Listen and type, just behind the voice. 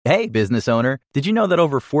Hey, business owner, did you know that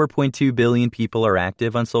over 4.2 billion people are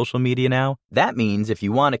active on social media now? That means if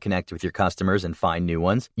you want to connect with your customers and find new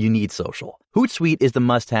ones, you need social. Hootsuite is the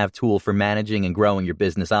must-have tool for managing and growing your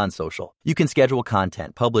business on social. You can schedule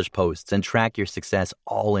content, publish posts, and track your success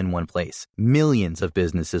all in one place. Millions of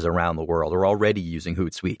businesses around the world are already using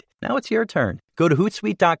Hootsuite. Now it's your turn. Go to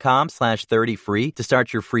hootsuite.com/30free to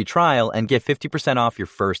start your free trial and get 50% off your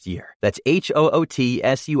first year. That's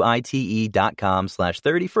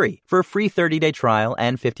HOOTSUITE.com/30free for a free 30-day trial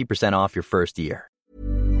and 50% off your first year.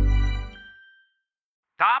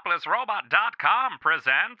 ToplessRobot.com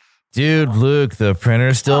presents... Dude, Luke, the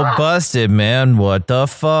printer's still busted, man. What the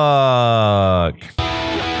fuck?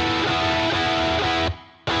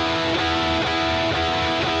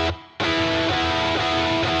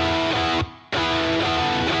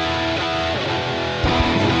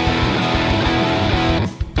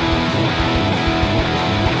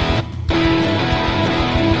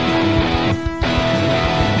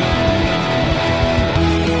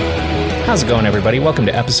 How's it going, everybody? Welcome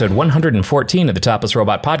to episode 114 of the Topless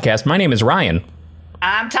Robot Podcast. My name is Ryan.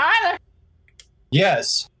 I'm Tyler.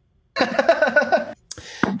 Yes.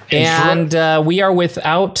 And we are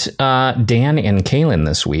without Dan and Kaylin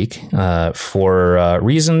this week for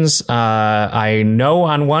reasons I know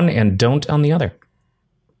on one and don't on the other.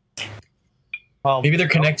 Well, maybe they're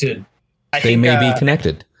connected. They may be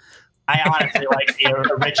connected. I honestly like the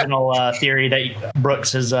original theory that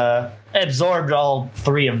Brooks has absorbed all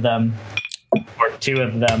three of them, or two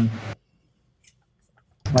of them.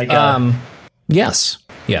 Like, yes.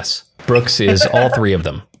 Brooks is all three of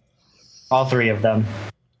them. All three of them.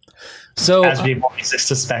 So, as we've always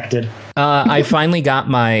suspected. I finally got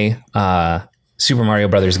my Super Mario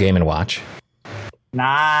Brothers Game & Watch.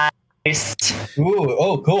 Nice. Ooh,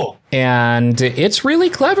 oh, cool. And it's really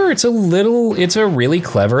clever. It's a really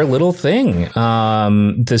clever little thing.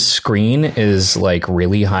 The screen is like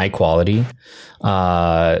really high quality.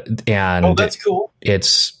 And that's cool.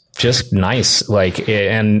 It's just nice.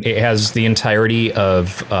 And it has the entirety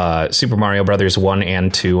of Super Mario Brothers 1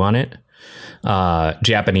 and 2 on it.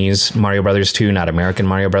 Japanese Mario Brothers 2, not American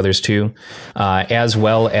Mario Brothers 2, as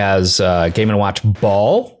well as Game & Watch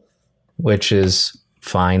Ball, which is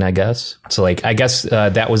fine, I guess. So, I guess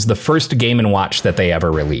that was the first Game & Watch that they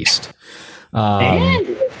ever released. Have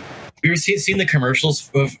you seen the commercials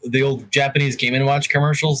of the old Japanese Game & Watch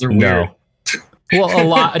commercials? They're weird. No. Well, a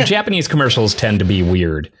lot of Japanese commercials tend to be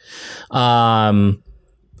weird. It's like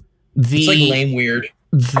lame weird.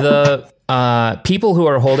 The people who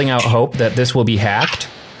are holding out hope that this will be hacked,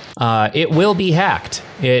 it will be hacked.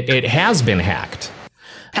 It has been hacked.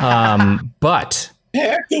 But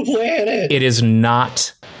Hack the planet. It is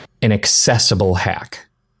not an accessible hack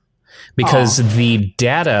because the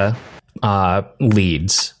data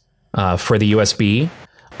leads for the USB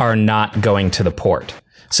are not going to the port.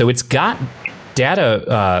 So it's got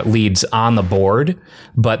data leads on the board,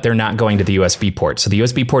 but they're not going to the USB port. So the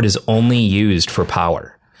USB port is only used for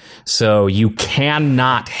power. So you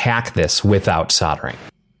cannot hack this without soldering.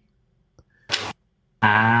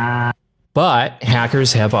 But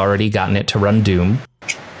hackers have already gotten it to run Doom.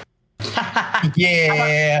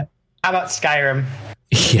 Yeah. How about Skyrim?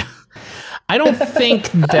 Yeah. I don't think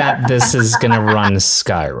that this is going to run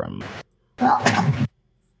Skyrim.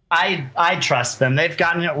 I trust them. They've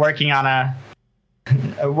gotten it working on a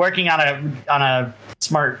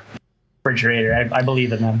smart refrigerator. I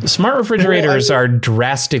believe in them. Smart refrigerators are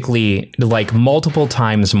drastically, multiple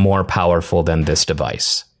times more powerful than this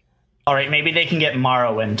device. All right, maybe they can get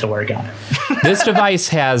Morrowind to work on it. This device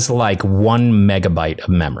has 1 megabyte of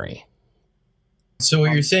memory. So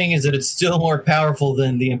what you're saying is that it's still more powerful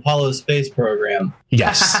than the Apollo space program.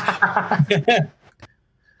 Yes.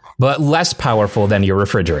 But less powerful than your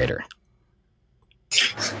refrigerator.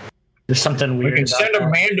 There's something weird. We can send a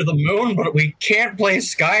man to the moon, but we can't play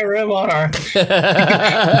Skyrim on our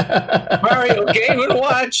Mario Game &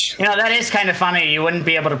 Watch. That is kind of funny. You wouldn't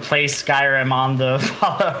be able to play Skyrim on the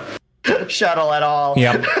Apollo shuttle at all.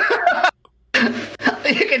 Yep.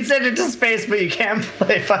 You can send it to space, but you can't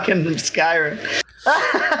play fucking Skyrim.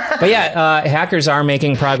 But yeah, hackers are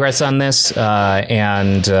making progress on this,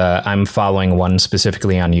 and I'm following one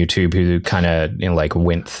specifically on YouTube who kind of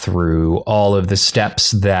went through all of the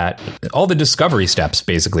steps all the discovery steps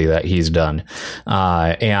basically that he's done.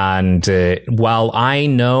 And while I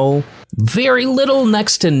know very little,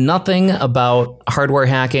 next to nothing about hardware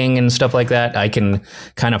hacking and stuff like that, I can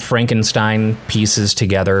kind of Frankenstein pieces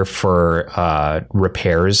together for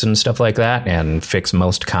repairs and stuff like that, and fix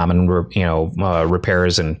most common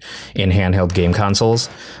repairs in handheld game consoles.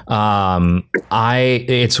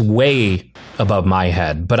 It's way above my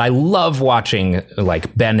head, but I love watching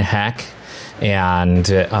like Ben Heck and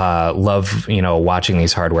love, watching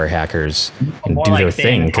these hardware hackers and More do like their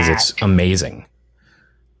thing because Ben it's Hack. amazing.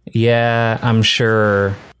 Yeah, I'm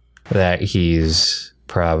sure that he's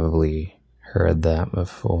probably heard that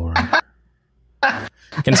before.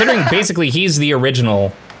 Considering basically he's the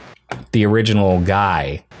original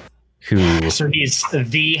guy who So he's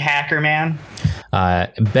the hacker man.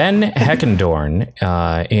 Ben Heckendorn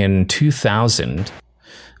in 2000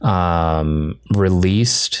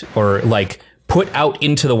 released or like put out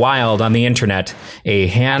into the wild on the internet a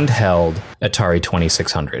handheld Atari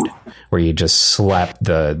 2600 where you just slap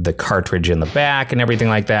the cartridge in the back and everything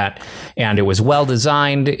like that, and it was well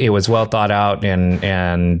designed, it was well thought out,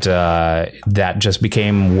 and that just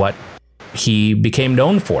became what he became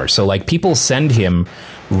known for. So like people send him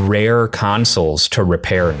rare consoles to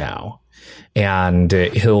repair now, and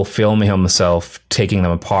he'll film himself taking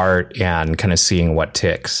them apart and kind of seeing what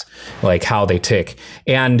ticks, like how they tick.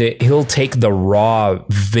 And he'll take the raw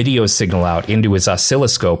video signal out into his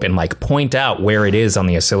oscilloscope and like point out where it is on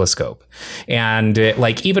the oscilloscope. And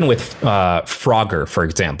like even with Frogger, for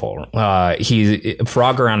example,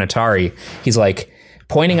 Frogger on Atari, he's like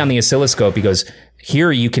pointing on the oscilloscope. He goes,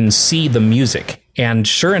 here you can see the music. And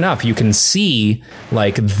sure enough, you can see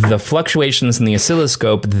like the fluctuations in the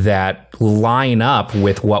oscilloscope that line up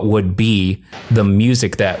with what would be the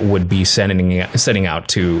music that would be sending out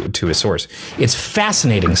to a source. It's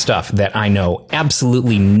fascinating stuff that I know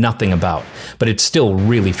absolutely nothing about, but it's still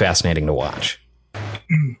really fascinating to watch.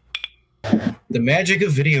 The magic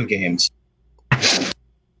of video games.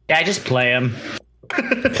 Yeah, I just play them.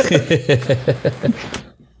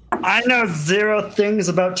 I know zero things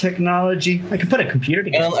about technology. I can put a computer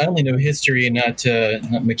together. I only know history and not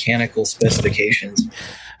mechanical specifications.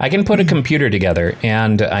 I can put a computer together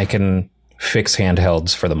and I can fix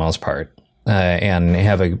handhelds for the most part, and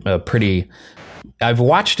have a pretty... I've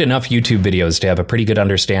watched enough YouTube videos to have a pretty good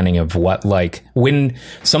understanding of what, like, when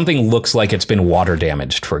something looks like it's been water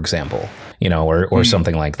damaged, for example, or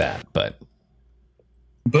something like that. But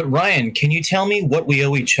Ryan, can you tell me what we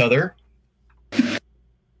owe each other?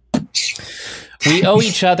 we owe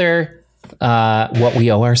each other what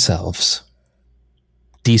we owe ourselves: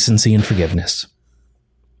 decency and forgiveness.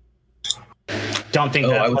 Don't think.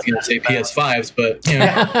 I was going to say PS5s, but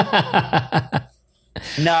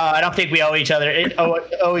No, I don't think we owe each other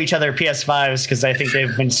PS5s because I think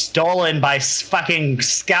they've been stolen by fucking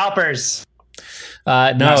scalpers.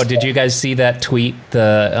 No, did you guys see that tweet?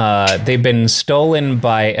 They've been stolen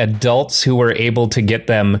by adults who were able to get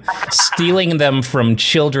them, stealing them from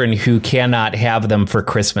children who cannot have them for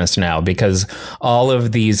Christmas now because all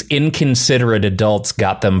of these inconsiderate adults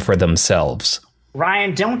got them for themselves.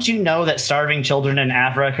 Ryan, don't you know that starving children in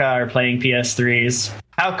Africa are playing PS3s?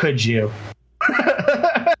 How could you?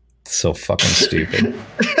 So fucking stupid.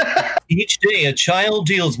 Each day a child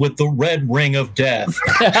deals with the red ring of death.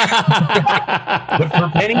 But for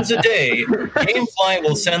pennies a day, GameFly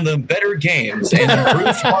will send them better games and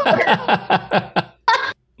improved hardware.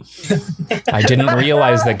 I didn't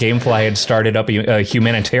realize that GameFly had started up a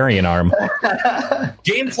humanitarian arm.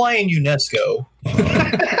 GameFly and UNESCO.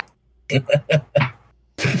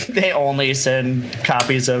 They only send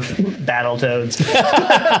copies of Battletoads.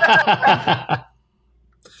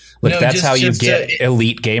 Look, No, that's just- how you just, get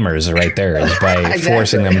elite gamers right there, is by Exactly.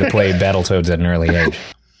 forcing them to play Battletoads at an early age.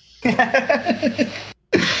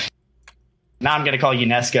 Now I'm going to call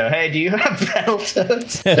UNESCO. Hey, do you have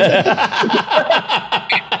Battletoads?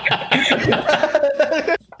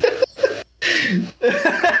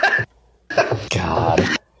 God.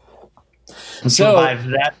 So, Survive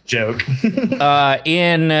that joke.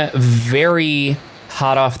 in very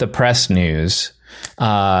hot off the press news,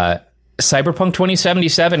 Cyberpunk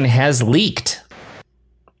 2077 has leaked.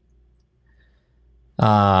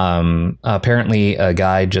 Apparently a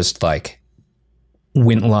guy just like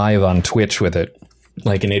went live on Twitch with it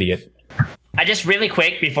like an idiot. I just really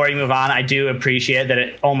quick before you move on, I do appreciate that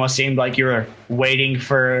it almost seemed like you were waiting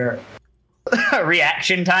for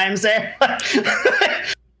reaction times there.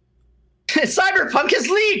 Cyberpunk is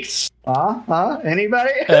leaked.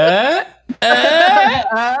 Anybody? No,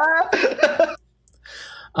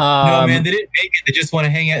 man, they didn't make it. They just want to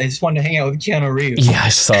hang out. They just wanted to hang out with Keanu Reeves. Yeah, I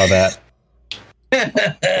saw that.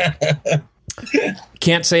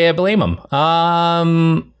 Can't say I blame him.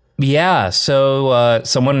 Yeah, so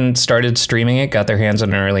someone started streaming it, got their hands on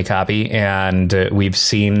an early copy, and we've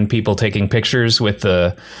seen people taking pictures with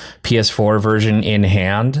the PS4 version in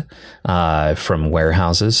hand from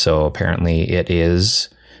warehouses. So apparently it is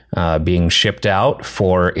being shipped out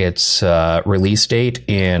for its release date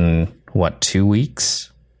in, 2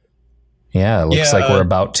 weeks? Yeah, it looks Yeah, like we're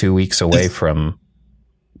about 2 weeks away from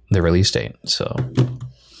the release date. So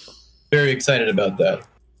Very excited about that.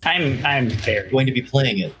 I'm very. Going to be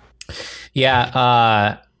playing it.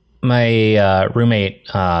 yeah, my roommate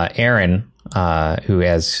Aaron, who,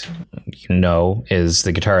 as you know, is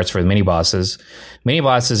the guitarist for the Mini Bosses. Mini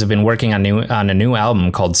Bosses have been working on a new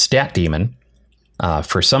album called Stat Demon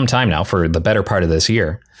for some time now, for the better part of this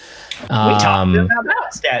year. We talked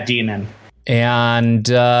about Stat Demon. And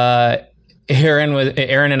Aaron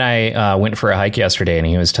and I went for a hike yesterday, and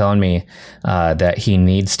he was telling me that he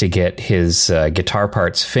needs to get his guitar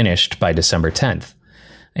parts finished by December 10th.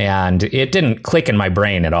 And it didn't click in my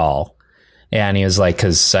brain at all. And he was like,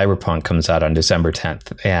 because Cyberpunk comes out on December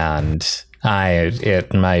 10th, and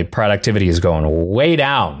my productivity is going way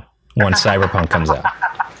down once Cyberpunk comes out.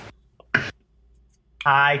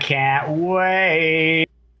 I can't wait.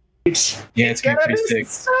 Yeah, it's gonna be sick.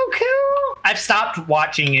 So cool. I've stopped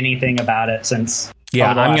watching anything about it since. Yeah,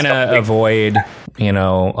 over the I'm last going couple to weeks. avoid,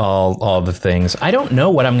 all the things. I don't know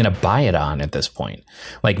what I'm going to buy it on at this point.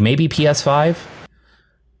 Like maybe PS5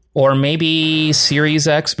 or maybe Series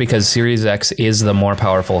X, because Series X is the more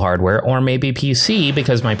powerful hardware, or maybe PC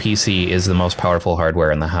because my PC is the most powerful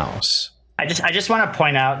hardware in the house. I just want to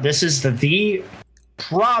point out this is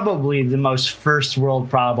probably the most first world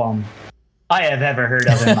problem I have ever heard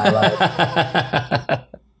of in my life.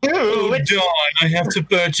 Oh, darn, I have to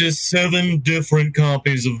purchase 7 different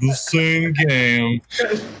copies of the same game.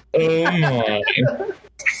 Oh, my.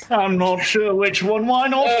 I'm not sure which one. Why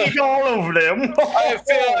not eat all of them? I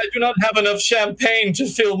fear I do not have enough champagne to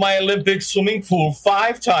fill my Olympic swimming pool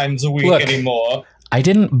 5 times a week Look. anymore. I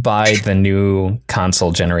didn't buy the new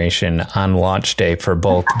console generation on launch day for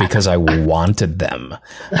both because I wanted them.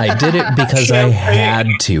 I did it because I had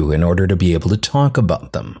to in order to be able to talk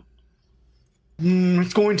about them.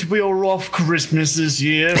 It's going to be a rough Christmas this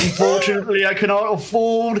year. Unfortunately, I cannot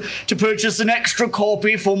afford to purchase an extra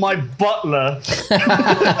copy for my butler.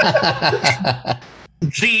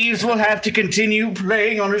 Jeeves will have to continue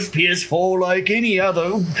playing on his PS4 like any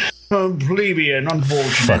other plebeian,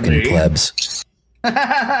 unfortunately. Fucking plebs.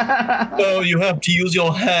 Oh, you have to use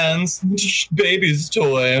your hands. Baby's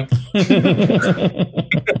toy.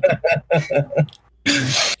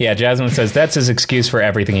 Yeah, Jasmine says that's his excuse for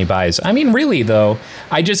everything he buys. I mean, really, though,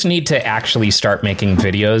 I just need to actually start making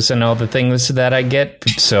videos and all the things that I get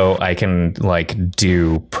so I can,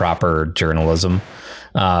 do proper journalism.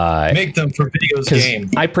 Make them for videos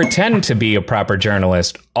game. I pretend to be a proper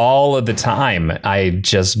journalist all of the time. I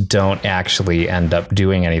just don't actually end up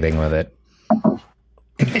doing anything with it.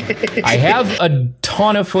 I have a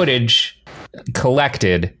ton of footage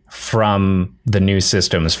collected from the new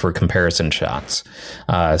systems for comparison shots.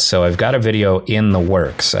 So I've got a video in the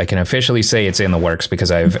works. I can officially say it's in the works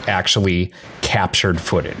because I've actually captured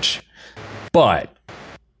footage. But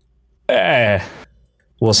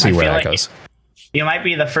we'll see where that goes. You might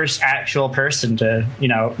be the first actual person to,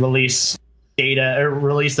 release data or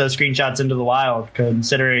release those screenshots into the wild,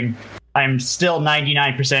 considering I'm still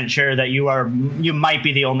 99% sure that you might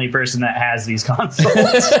be the only person that has these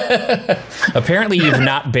consoles. Apparently you've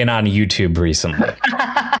not been on YouTube recently.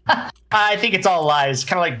 I think it's all lies,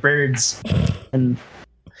 kind of like birds and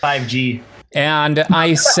 5G. And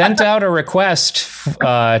I sent out a request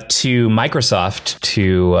to Microsoft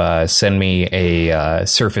to send me a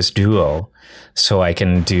Surface Duo so I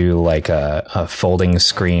can do a folding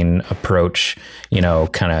screen approach,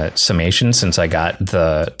 kind of summation since I got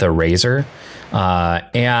the Razer.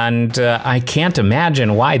 And I can't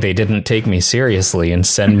imagine why they didn't take me seriously and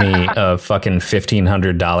send me a fucking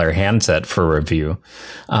 $1,500 handset for review.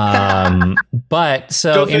 But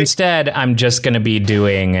so instead, I'm just going to be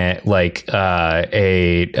doing a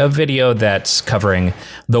video that's covering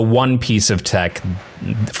the one piece of tech,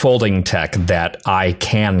 folding tech, that I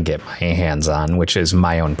can get my hands on, which is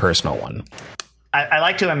my own personal one. I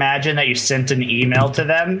like to imagine that you sent an email to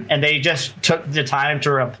them and they just took the time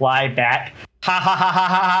to reply back. Ha ha ha ha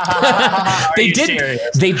ha ha. They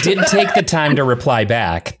did take the time to reply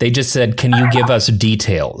back. They just said, "Can you give us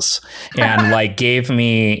details?" And gave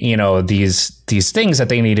me, these things that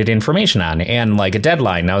they needed information on and a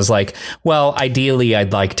deadline. And I was like, well, ideally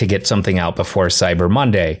I'd like to get something out before Cyber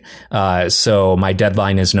Monday. So my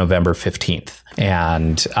deadline is November 15th.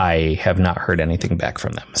 And I have not heard anything back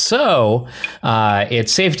from them. So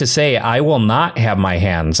it's safe to say I will not have my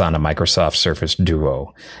hands on a Microsoft Surface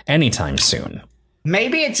Duo anytime soon.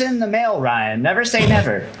 Maybe it's in the mail, Ryan. Never say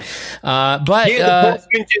never. But the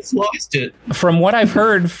postman just lost it. From what I've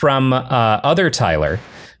heard from other Tyler,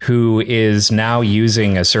 who is now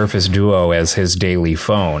using a Surface Duo as his daily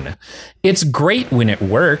phone, it's great when it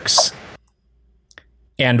works.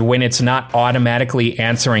 And when it's not automatically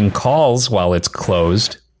answering calls while it's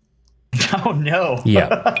closed. Oh, no.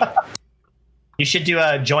 Yeah. You should do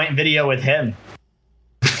a joint video with him.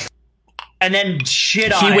 And then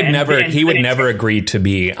shit on He would it. never agree to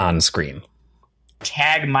be on screen.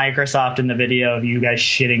 Tag Microsoft in the video of you guys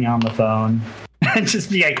shitting on the phone. And just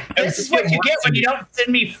be like, this is what you get when you don't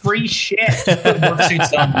send me free shit. Put work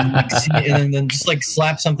suits on, and then just like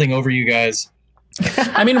slap something over you guys.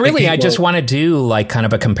 I mean, really, I just want to do like kind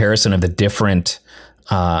of a comparison of the different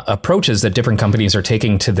approaches that different companies are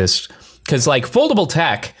taking to this. Because like foldable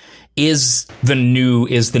tech is the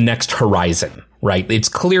next horizon, right? It's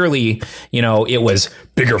clearly, it was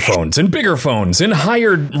bigger phones and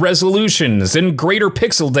higher resolutions and greater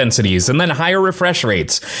pixel densities and then higher refresh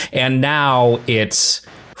rates. And now it's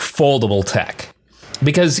foldable tech,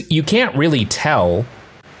 because you can't really tell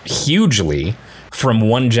hugely from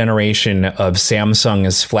one generation of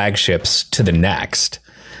Samsung's flagships to the next.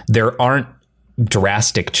 There aren't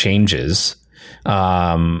drastic changes.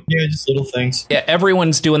 Just little things.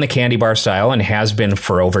 Everyone's doing the candy bar style and has been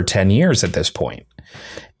for over 10 years at this point.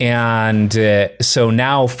 And so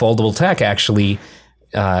now foldable tech actually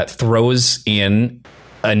throws in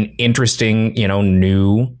an interesting,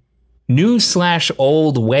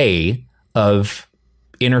 new/old way of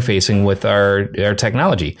interfacing with our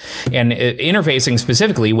technology, and interfacing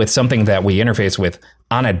specifically with something that we interface with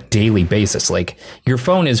on a daily basis. Like your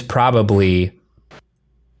phone is probably,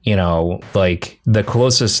 like the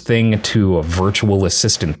closest thing to a virtual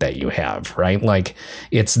assistant that you have, right? Like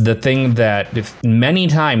it's the thing that if many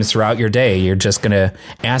times throughout your day, you're just going to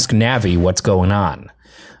ask Navi what's going on.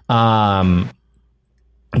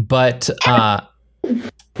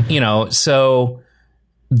 So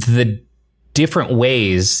the different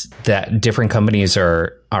ways that different companies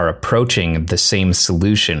are approaching the same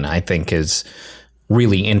solution, I think is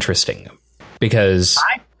really interesting, because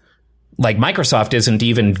like Microsoft isn't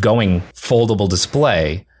even going foldable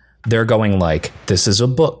display. They're going like, this is a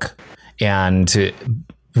book, and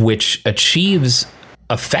which achieves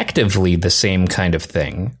effectively the same kind of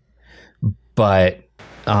thing, but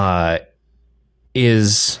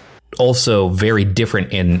is also very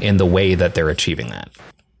different in the way that they're achieving that.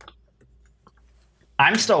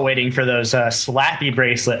 I'm still waiting for those slappy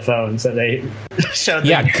bracelet phones that they showed.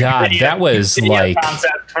 Yeah, God, that was like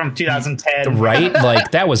concept from 2010, right? Like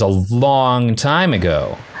that was a long time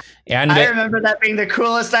ago. And I remember that being the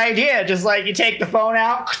coolest idea. Just like you take the phone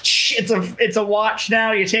out, it's a watch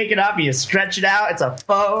now. You take it up, you stretch it out, it's a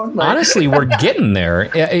phone. Like, honestly, we're getting there,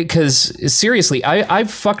 because seriously, I've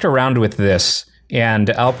fucked around with this. And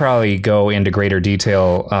I'll probably go into greater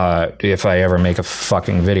detail if I ever make a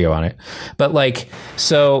fucking video on it. But like,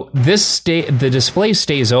 so the display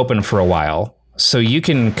stays open for a while, so you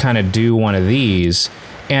can kind of do one of these,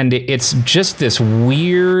 and it's just this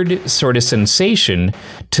weird sort of sensation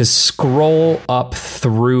to scroll up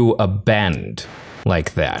through a bend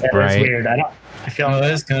like that, right? That's weird. I feel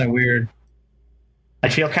that is kind of weird. I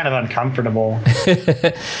feel kind of uncomfortable.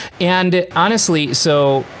 And honestly,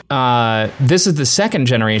 so this is the second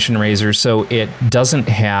generation Razr, so it doesn't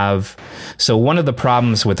have... So one of the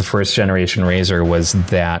problems with the first generation Razr was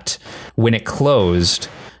that when it closed,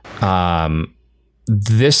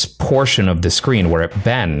 this portion of the screen where it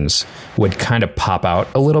bends would kind of pop out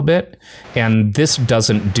a little bit. And this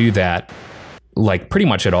doesn't do that like pretty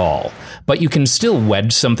much at all, but you can still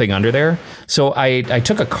wedge something under there. So I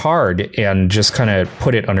took a card and just kind of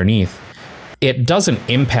put it underneath. It doesn't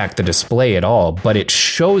impact the display at all, but it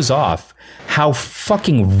shows off how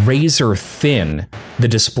fucking razor thin the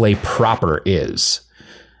display proper is.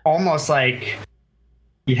 Almost like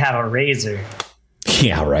you have a razor.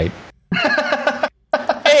 Yeah, right.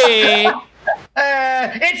 Hey!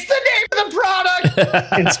 It's the name of the product.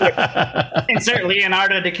 Insert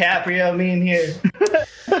Leonardo DiCaprio meme here.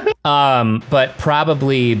 But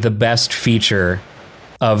probably the best feature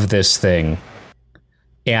of this thing,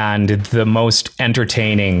 and the most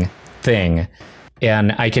entertaining thing,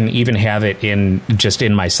 and I can even have it in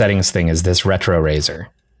my settings thing, is this retro razor.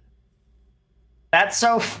 That's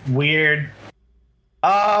so weird.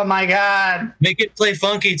 Oh my God! Make it play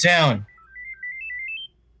Funky Town.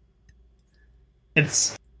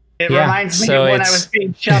 It reminds me of when I was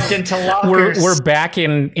being shoved into lockers. We're back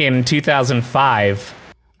in 2005,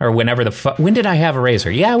 or whenever when did I have a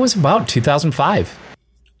Razr? Yeah, it was about 2005.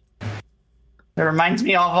 It reminds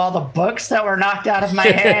me of all the books that were knocked out of my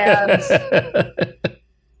hands.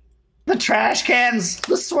 The trash cans,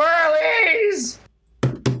 the swirlies.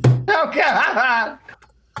 Oh God.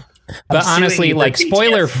 But honestly, like,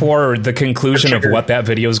 spoiler for the conclusion of what that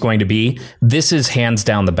video is going to be, this is hands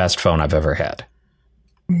down the best phone I've ever had.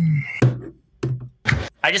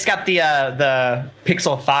 I just got the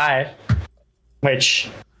Pixel 5, which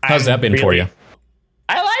how's that been for you?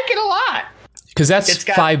 I like it a lot. Because that's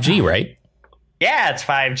 5G, right? Yeah, it's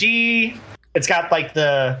 5G. It's got like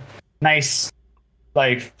the nice,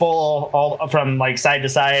 like full all from like side to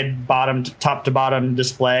side, top to bottom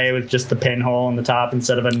display with just the pinhole in the top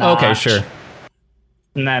instead of a notch. Okay, sure.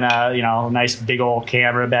 And then nice big old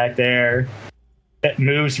camera back there. It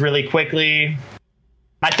moves really quickly.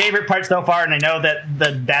 My favorite part so far, and I know that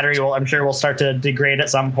the battery I'm sure will start to degrade at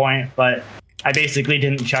some point, but I basically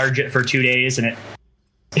didn't charge it for 2 days and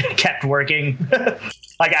it kept working.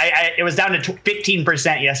 Like it was down to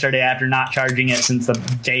 15% yesterday after not charging it since the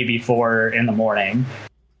day before in the morning.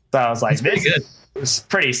 So I was like, this is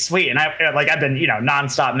pretty sweet. And I've been,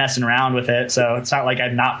 nonstop messing around with it. So it's not like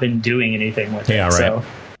I've not been doing anything with it. Yeah, right. So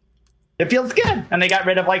it feels good. And they got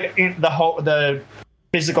rid of like the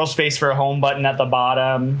physical space for a home button at the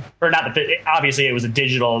bottom, or not obviously it was a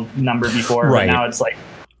digital number before, right. But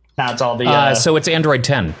now it's all the so it's Android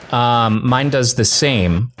 10. Mine does the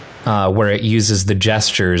same, where it uses the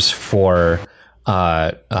gestures for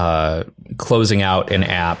closing out an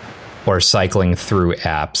app or cycling through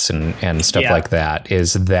apps and stuff like that.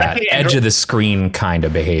 Is that edge of the screen kind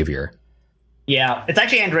of behavior? Yeah, it's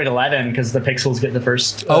actually Android 11 because the Pixels get the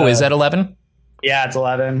first. Is that 11? Yeah, it's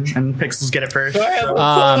 11, and Pixels get it first.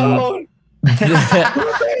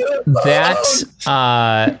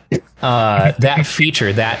 That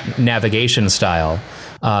feature, that navigation style,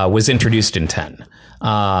 was introduced in 10.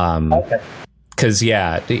 Okay. Because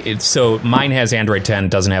so mine has Android 10,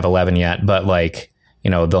 doesn't have 11 yet, but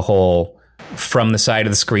the whole from the side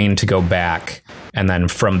of the screen to go back, and then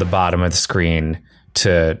from the bottom of the screen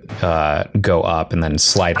to go up, and then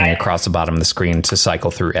sliding across the bottom of the screen to cycle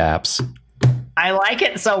through apps. I like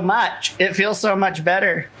it so much. It feels so much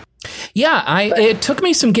better. Yeah, it took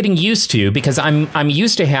me some getting used to, because I'm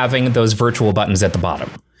used to having those virtual buttons at the bottom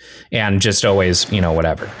and just always,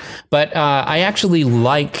 whatever. But I actually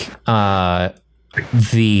like the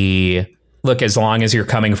look, as long as you're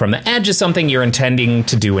coming from the edge of something, you're intending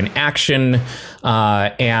to do an action,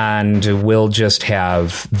 and we'll just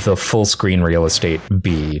have the full screen real estate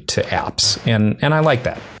be to apps. And I like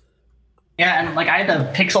that. Yeah, and I had the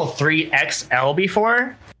Pixel 3 XL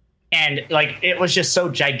before, and it was just so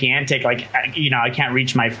gigantic. I can't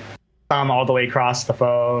reach my thumb all the way across the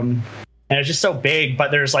phone, and it's just so big. But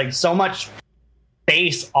there's so much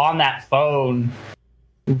space on that phone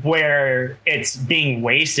where it's being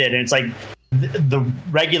wasted, and it's the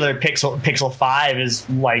regular Pixel 5 is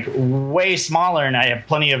way smaller, and I have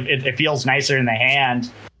plenty of it feels nicer in the hand.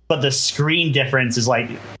 But the screen difference is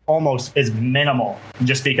almost is minimal,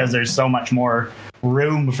 just because there's so much more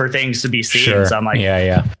room for things to be seen. Sure. So I'm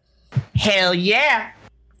hell yeah!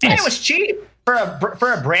 Nice. And it was cheap for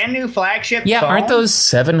a brand new flagship. Yeah, phone. aren't those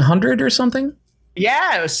 700 or something?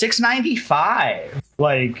 Yeah, it was $695.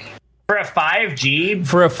 For a 5G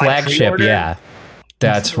for a flagship. Yeah,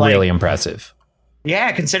 that's really impressive.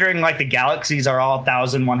 Yeah, considering the Galaxies are all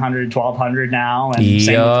 1,100, 1,200 now, and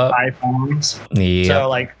same with iPhones. Yep.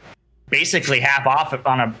 So basically half off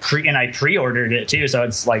on and I pre-ordered it too, so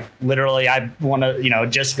it's literally I want to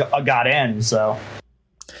just got in. So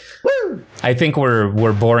woo! I think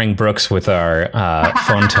we're boring Brooks with our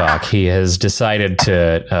phone talk. He has decided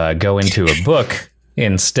to go into a book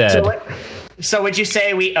instead. So would you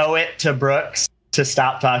say we owe it to Brooks to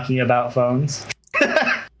stop talking about phones?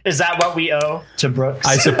 Is that what we owe to Brooks?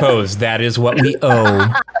 I suppose that is what we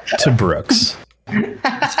owe to Brooks.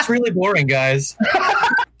 It's really boring, guys.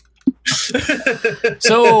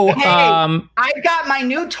 So, hey, I've got my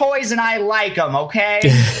new toys and I like them, okay?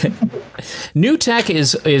 New tech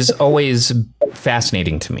is always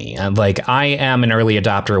fascinating to me. I am an early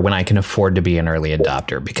adopter when I can afford to be an early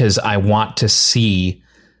adopter, because I want to see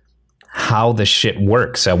how the shit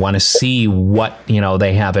works. I want to see what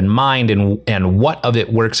they have in mind and what of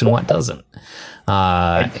it works and what doesn't.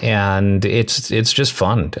 And it's just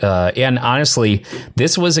fun. And honestly,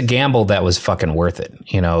 this was a gamble that was fucking worth it.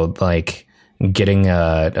 Getting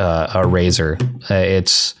a Razer.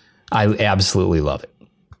 I absolutely love it.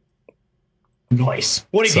 Nice.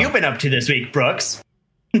 What have you been up to this week, Brooks?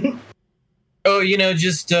 Oh,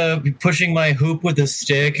 just pushing my hoop with a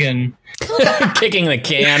stick and kicking the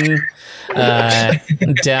can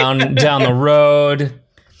down the road.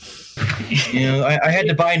 I had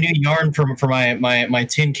to buy new yarn for my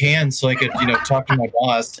tin can so I could talk to my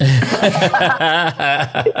boss.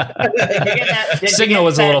 Signal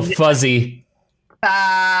was a little fuzzy.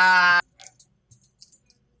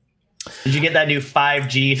 Did you get that new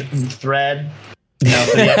 5G thread? For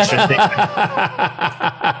the extra thing.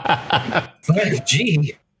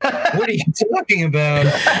 5G. What are you talking about?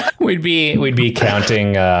 We'd be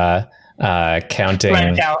counting Thread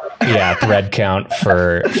count. thread count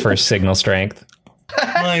for signal strength.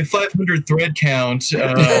 My 500 thread count.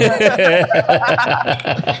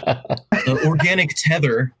 Organic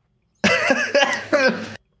tether.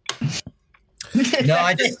 No,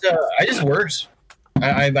 I just worked.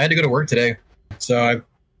 I had to go to work today, so I've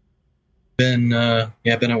been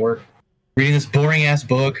at work reading this boring ass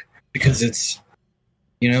book because it's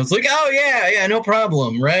like, oh yeah, no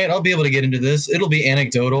problem, right? I'll be able to get into this. It'll be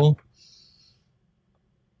anecdotal.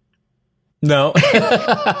 No.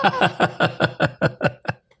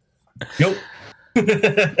 Nope.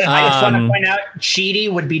 I just want to point out,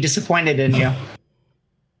 Cheaty would be disappointed in you.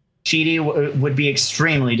 Cheaty would be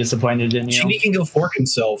extremely disappointed in you. Cheaty can go fork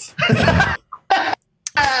himself.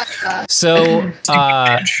 So,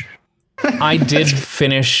 I did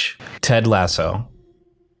finish Ted Lasso.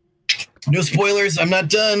 No spoilers. I'm not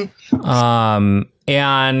done.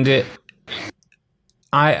 And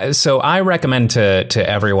I recommend to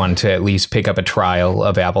everyone to at least pick up a trial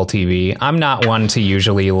of Apple TV. I'm not one to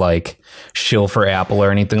usually like shill for Apple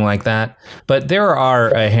or anything like that, but there are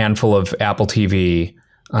a handful of Apple TV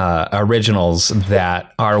originals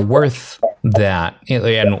that are worth that.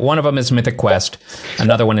 And one of them is Mythic Quest.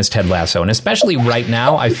 Another one is Ted Lasso. And especially right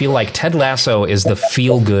now, I feel like Ted Lasso is the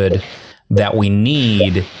feel good that we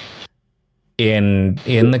need in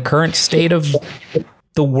the current state of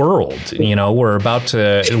the world.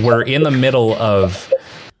 We're in the middle of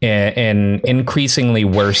an increasingly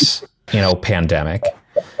worse, pandemic.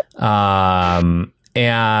 And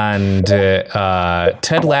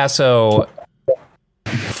Ted Lasso,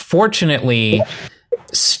 fortunately,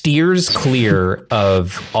 steers clear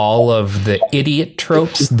of all of the idiot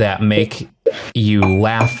tropes that make you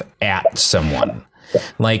laugh at someone.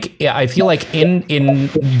 Like, I feel like in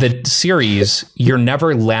the series, you're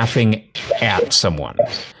never laughing at someone.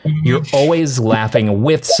 You're always laughing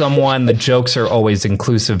with someone. The jokes are always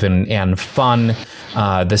inclusive and fun.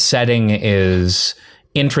 The setting is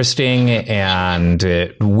interesting,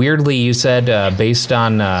 and weirdly, you said based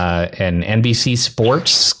on an NBC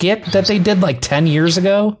Sports skit that they did like 10 years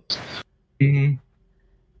ago. Mm-hmm.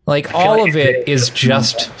 Like, all of it is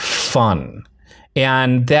just fun.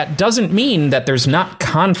 And that doesn't mean that there's not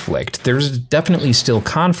conflict. There's definitely still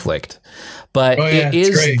conflict. But it is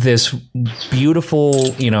great. This beautiful,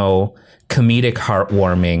 comedic,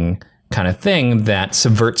 heartwarming kind of thing that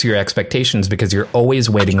subverts your expectations because you're always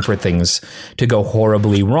waiting for things to go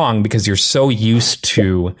horribly wrong because you're so used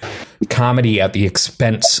to comedy at the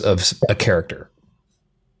expense of a character.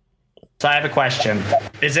 So I have a question.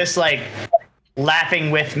 Is this like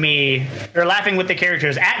laughing with me, or laughing with the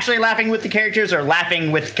characters, actually laughing with the characters, or laughing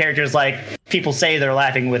with characters like people say they're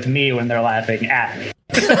laughing with me when they're laughing at me?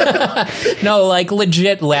 No, like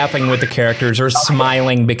legit laughing with the characters or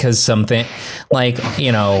smiling because something like,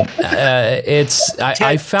 I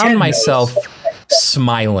found myself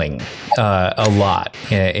smiling a lot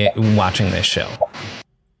watching this show.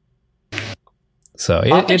 So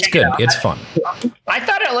it's good. It's fun. I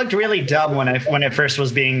thought it looked really dumb when it first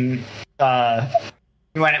was being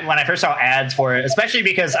when I first saw ads for it, especially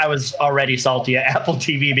because I was already salty at Apple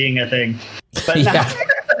TV being a thing. But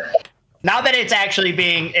now that it's actually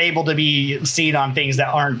being able to be seen on things that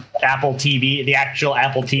aren't Apple TV, the actual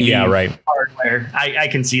Apple TV hardware, I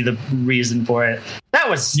can see the reason for it. That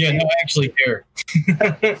was no, I actually care.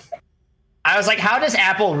 I was like, how does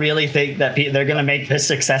Apple really think that they're going to make this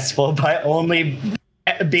successful by only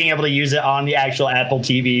being able to use it on the actual Apple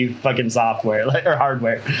TV fucking software or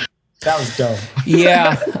hardware? That was dumb.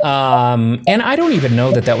 Yeah. And I don't even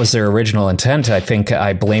know that was their original intent. I think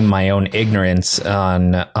I blame my own ignorance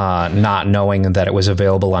on not knowing that it was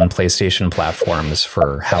available on PlayStation platforms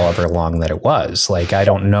for however long that it was. Like, I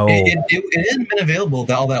don't know. It hasn't been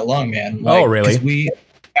available all that long, man. Like, oh, really?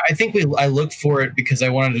 I looked for it because I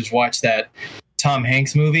wanted to just watch that Tom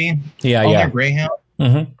Hanks movie. Yeah. Greyhound.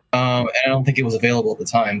 Mm-hmm. And I don't think it was available at the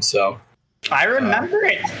time. So I remember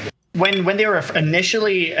it. When they were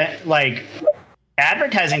initially like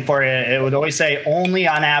advertising for it, it would always say only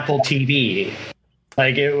on Apple TV.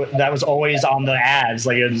 Like that was always on the ads.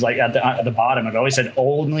 Like it was like at the bottom. It always said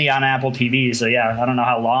only on Apple TV. So yeah, I don't know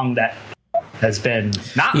how long that has been.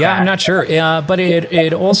 I'm not sure. But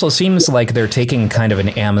it also seems like they're taking kind of an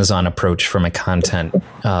Amazon approach from a content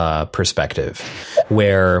perspective,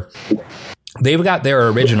 where they've got their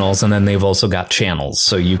originals and then they've also got channels.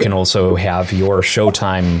 So you can also have your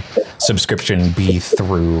Showtime subscription be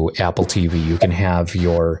through Apple TV. You can have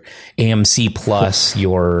your AMC Plus,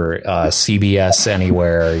 your CBS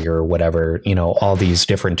Anywhere, your whatever, all these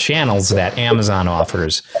different channels that Amazon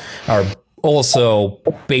offers are also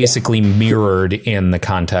basically mirrored in the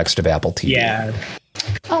context of Apple TV. Yeah.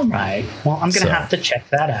 All right. Well, I'm going to have to check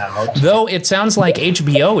that out. Though it sounds like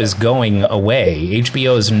HBO is going away.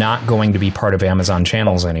 HBO is not going to be part of Amazon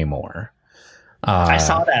channels anymore. I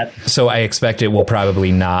saw that. So I expect it will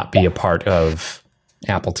probably not be a part of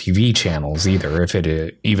Apple TV channels either, if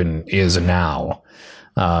it even is now.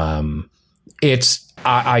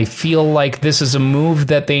 I feel like this is a move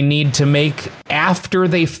that they need to make after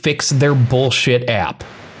they fix their bullshit app.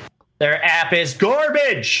 Their app is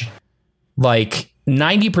garbage. Like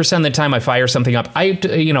 90% of the time I fire something up, I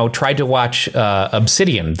tried to watch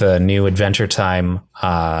Obsidian, the new Adventure Time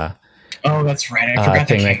oh, that's right. I forgot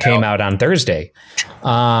thing that came out on Thursday.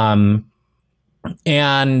 And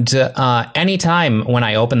anytime when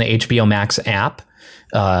I open the HBO Max app,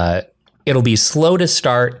 it'll be slow to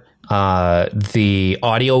start. The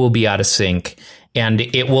audio will be out of sync, and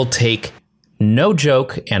it will take, no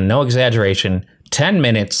joke and no exaggeration, 10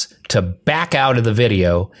 minutes to back out of the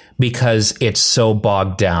video because it's so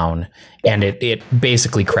bogged down and it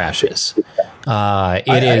basically crashes.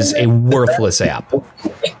 It is a worthless app.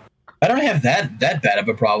 I don't have that bad of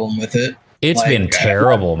a problem with it. It's been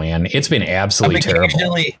terrible, man. It's been absolutely terrible. I'm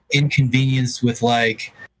occasionally inconvenienced with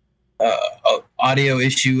like audio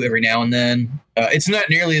issue every now and then. It's not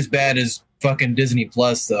nearly as bad as fucking Disney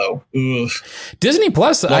Plus, though. Ugh. Disney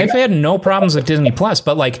Plus, I've had no problems with Disney Plus,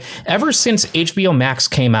 but like ever since HBO Max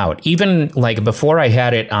came out, even like before I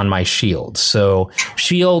had it on my Shield. So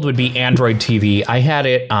Shield would be Android TV. I had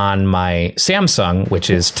it on my Samsung, which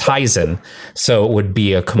is Tizen. So it would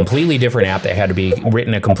be a completely different app that had to be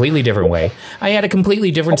written a completely different way. I had a completely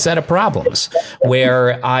different set of problems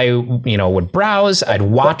where I, would browse, I'd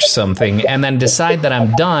watch something and then decide that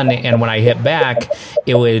I'm done. And when I hit back,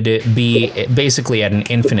 it would be basically at an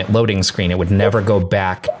infinite loading screen. It would never go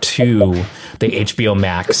back to the HBO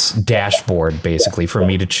Max dashboard, basically, for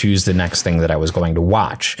me to choose the next thing that I was going to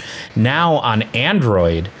watch. Now on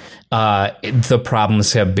Android, the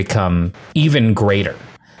problems have become even greater.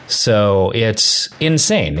 So it's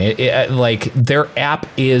insane. Like their app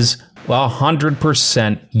is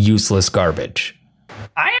 100% useless garbage.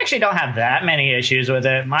 I actually don't have that many issues with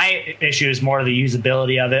it. My issue is more the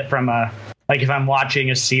usability of it from like if I'm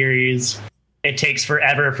watching a series, it takes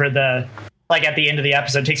forever for at the end of the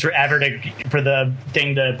episode, it takes forever for the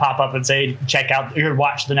thing to pop up and say, check out or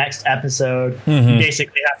watch the next episode. Mm-hmm. You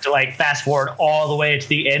basically have to like fast forward all the way to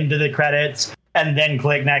the end of the credits and then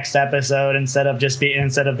click next episode instead of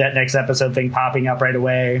that next episode thing popping up right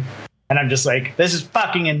away. And I'm just like, this is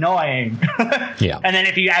fucking annoying. Yeah. And then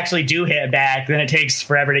if you actually do hit back, then it takes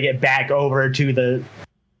forever to get back over to the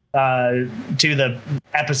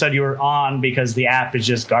episode you were on because the app is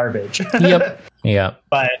just garbage. Yep. Yeah.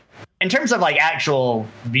 But in terms of like actual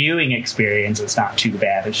viewing experience, it's not too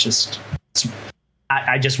bad. It's just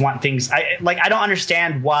I just want things. I don't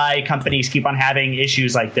understand why companies keep on having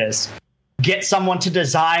issues like this. Get someone to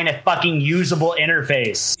design a fucking usable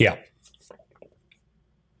interface. Yeah.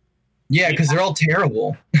 Yeah, because they're all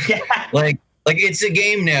terrible. Yeah. Like it's a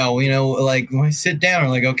game now, like when I sit down, I'm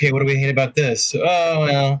like, okay, what do we hate about this? Oh,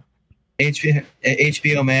 well,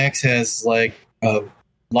 HBO Max has like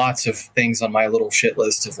lots of things on my little shit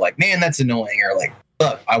list of like, man, that's annoying. Or like,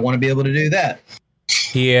 look, I want to be able to do that.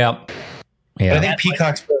 Yeah. But I think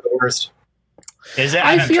Peacock's the worst. Is it?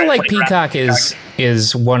 I feel like Peacock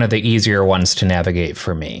is one of the easier ones to navigate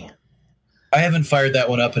for me. I haven't fired that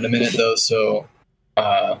one up in a minute though, so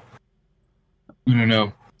I don't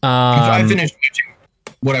know. I finished watching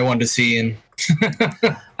what I wanted to see, and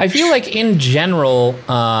I feel like in general,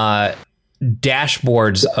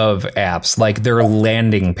 dashboards of apps, like their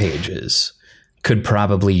landing pages, could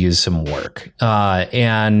probably use some work.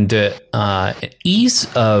 And ease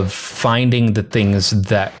of finding the things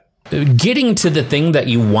getting to the thing that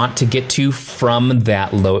you want to get to from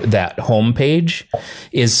that home page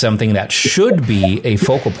is something that should be a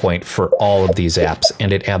focal point for all of these apps,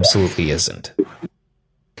 and it absolutely isn't.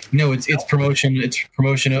 No, it's promotion. It's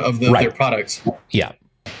promotion of their products. Yeah.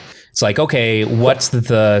 It's like, okay, what's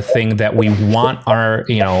the thing that we want our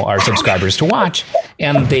subscribers to watch?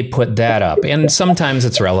 And they put that up. And sometimes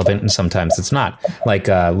it's relevant and sometimes it's not. Like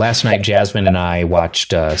last night, Jasmine and I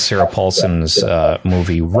watched Sarah Paulson's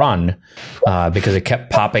movie Run because it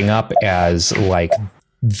kept popping up as like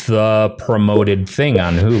the promoted thing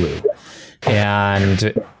on Hulu.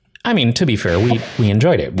 And I mean, to be fair, we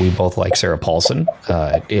enjoyed it. We both like Sarah Paulson.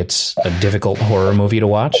 It's a difficult horror movie to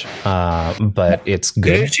watch, but it's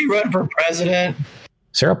good. Did she run for president?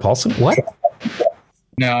 Sarah Paulson? What?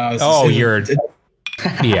 No.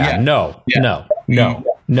 Yeah. No.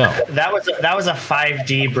 That was a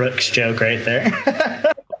 5D Brooks joke right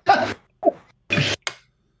there.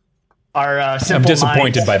 our simple I'm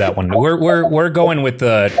disappointed minds. by that one. We're going with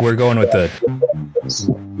the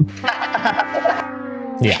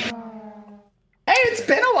yeah. Hey, it's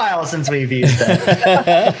been a while since we've used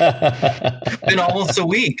that. It's been almost a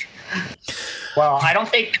week. Well, I don't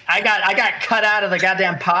think I got cut out of the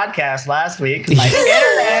goddamn podcast last week. My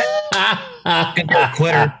internet.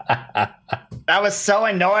 Quitter. That was so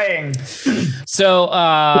annoying. So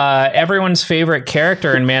everyone's favorite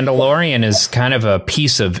character in Mandalorian is kind of a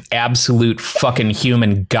piece of absolute fucking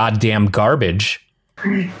human goddamn garbage.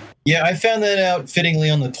 Yeah, I found that out fittingly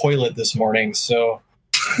on the toilet this morning. So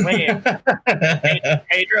Wait,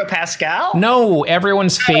 Pedro Pascal? No,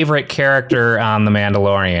 everyone's favorite character on The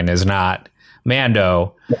Mandalorian is not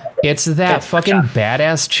Mando. It's that fucking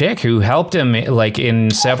badass chick who helped him like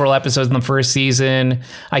in several episodes in the first season.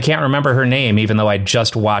 I can't remember her name, even though I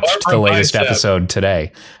just watched Barbara the latest Bicep. episode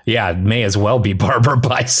today. Yeah, it may as well be Barbara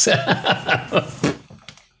Bicep.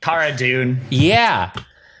 Cara Dune. Yeah.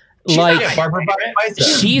 yeah, Barbara Bicep.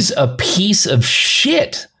 She's a piece of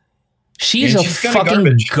shit. She's Yeah, a she's kinda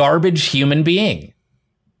fucking garbage human being.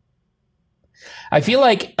 I feel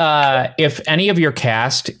like if any of your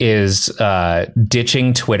cast is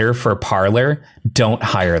ditching Twitter for Parler, don't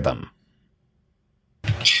hire them.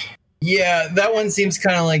 Yeah, that one seems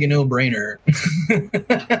kind of like a no-brainer.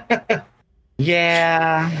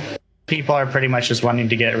 Yeah. People are pretty much just wanting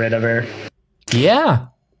to get rid of her. Yeah.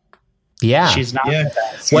 Yeah. She's not Yeah. the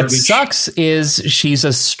best. What sucks is she's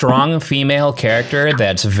a strong female character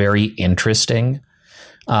that's very interesting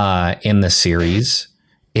in the series.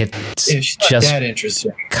 It's Yeah, she's not just that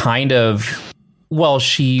interesting. kind of, well,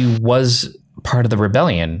 she was part of the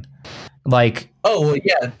rebellion. Like, Oh, well,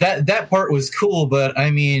 yeah, that part was cool, but I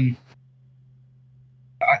mean,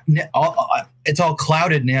 it's all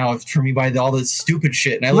clouded now for me by all this stupid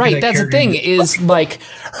shit. And I look at right, that that's the character thing and is like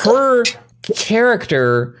her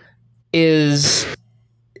character is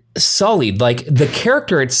sullied. Like the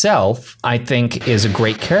character itself, I think, is a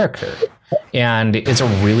great character. And it's a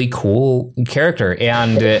really cool character,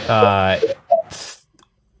 and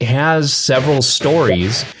has several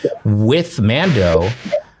stories with Mando,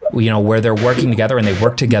 where they're working together and they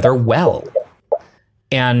work together well.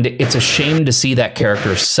 And it's a shame to see that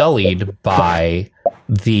character sullied by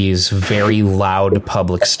these very loud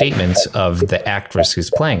public statements of the actress who's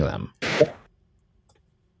playing them.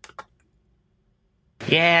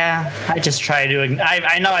 Yeah, I just try to.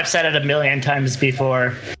 I know I've said it a million times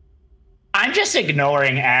before. I'm just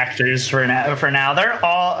ignoring actors for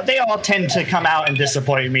now. They all tend to come out and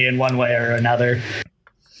disappoint me in one way or another.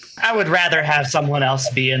 I would rather have someone else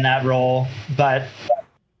be in that role, but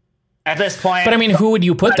at this point. But I mean, who would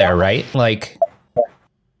you put there, right? Like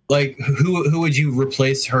who would you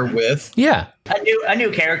replace her with? yeah. a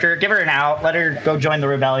new character. Give her an out. Let her go join the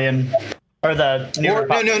rebellion or the new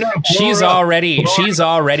Republic. No. She's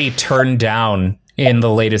already turned down in the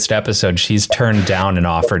latest episode. She's turned down an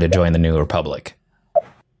offer to join the New Republic.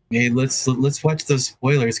 Hey, let's watch those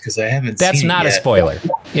spoilers because I haven't. That's seen not it a yet. spoiler.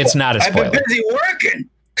 It's not a I've been spoiler. busy working.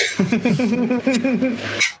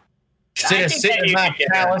 Instead of sitting in my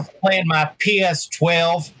palace playing my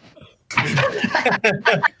PS12.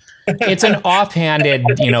 It's an offhanded,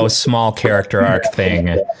 small character arc thing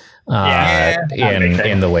in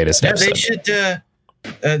the latest Yeah, episode.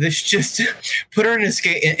 they should just put her in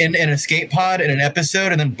an escape pod in an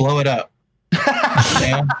episode and then blow it up.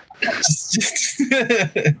 Yeah.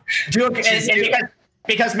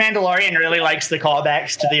 Because Mandalorian really likes the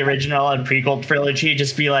callbacks to the original and prequel trilogy,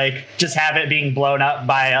 just have it being blown up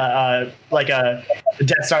by a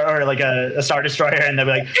Death Star or like a Star Destroyer, and they'll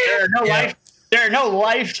be like, there are no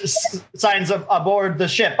life signs aboard the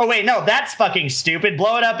ship. Oh wait, no, that's fucking stupid.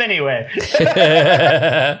 Blow it up anyway.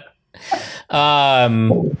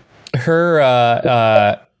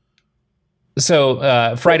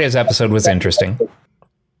 Friday's episode was interesting. It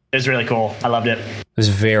was really cool. I loved it. It was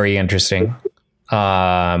very interesting.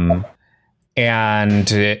 And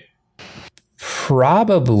it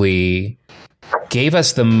probably gave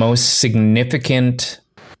us the most significant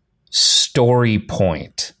story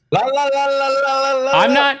point. La, la, la, la, la, la.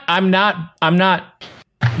 I'm not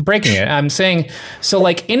breaking it. I'm saying, so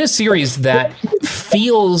like in a series that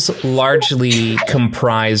feels largely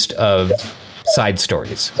comprised of side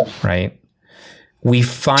stories, right? We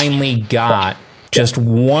finally got just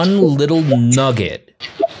one little nugget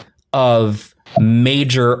of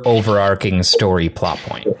major overarching story plot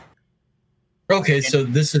point. Okay, so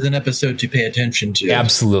this is an episode to pay attention to.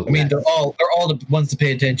 Absolutely. I mean, they're all the ones to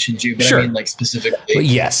pay attention to, but Sure. I mean, like specifically. But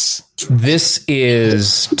yes, this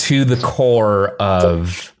is to the core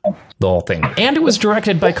of the whole thing. And it was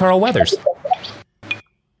directed by Carl Weathers.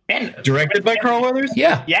 And Directed by Carl Weathers?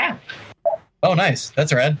 Yeah. yeah. Oh, nice.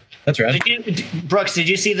 That's rad. That's rad. Brooks, did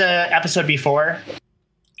you see the episode before?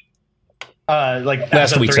 Like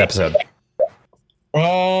Last week's 3? episode.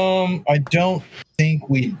 I don't think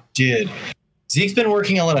we did. Zeke's been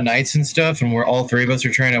working a lot of nights and stuff, and we're all three of us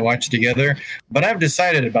are trying to watch it together. But I've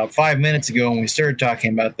decided about 5 minutes ago when we started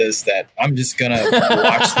talking about this that I'm just gonna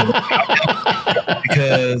watch them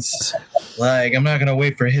because, like, I'm not gonna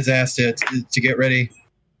wait for his ass to get ready.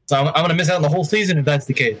 So I'm going to miss out on the whole season if that's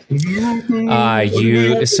the case.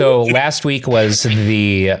 So last week was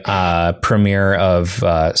the premiere of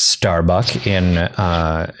Starbuck in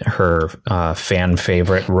her fan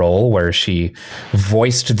favorite role, where she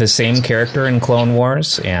voiced the same character in Clone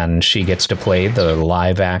Wars, and she gets to play the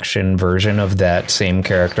live action version of that same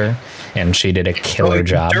character, and she did a killer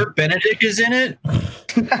job. Dirk Benedict is in it.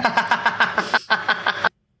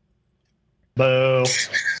 Boo.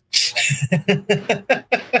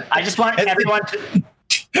 I just want everyone to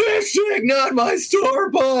Hashtag not my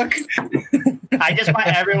Starbuck. I just want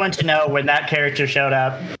everyone to know when that character showed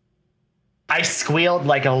up, I squealed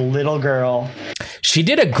like a little girl. She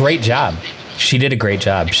did a great job. She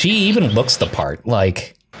even looks the part.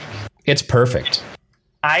 Like, it's perfect.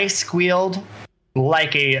 I squealed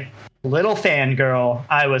like a little fangirl.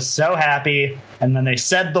 I was so happy. And then they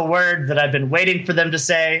said the word that I've been waiting for them to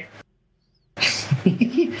say.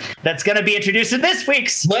 That's going to be introduced in this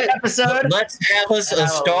week's episode. Let's have us a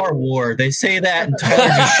Star War. They say that and Tyler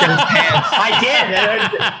just shit his pants. I did.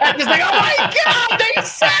 I'm just like, oh my God, they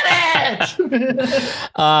said it.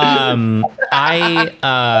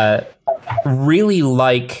 I really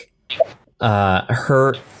like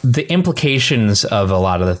the implications of a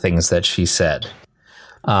lot of the things that she said.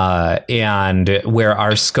 And where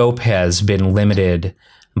our scope has been limited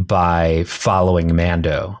by following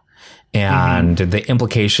Mando. And the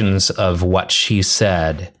implications of what she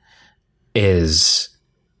said is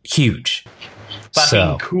huge.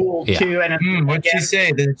 Fucking cool, too. And what'd she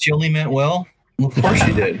say? That she only meant well? Well, of course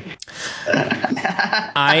she did.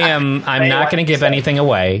 I'm not going to give anything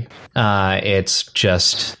away. It's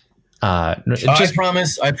just... I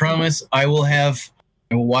promise I will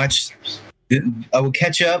watch... I will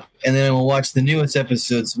catch up, and then I will watch the newest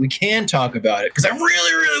episodes. We can talk about it because I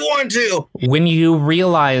really, really want to. When you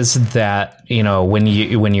realize that, when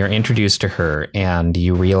you're introduced to her, and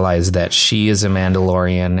you realize that she is a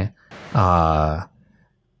Mandalorian,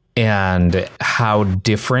 and how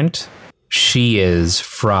different she is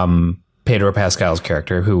from Pedro Pascal's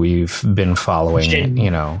character, who we've been following, Jin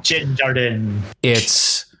Djarin.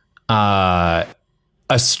 It's a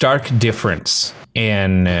stark difference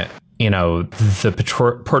in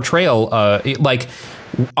the portrayal, like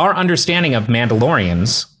our understanding of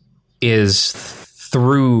Mandalorians is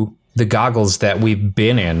through the goggles that we've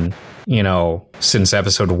been in, since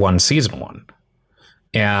episode 1, season 1.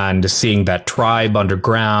 And seeing that tribe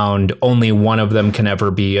underground, only one of them can ever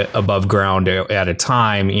be above ground at a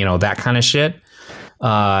time, that kind of shit.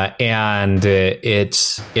 And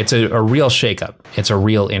it's a real shakeup. It's a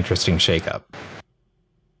real interesting shakeup.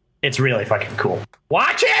 It's really fucking cool.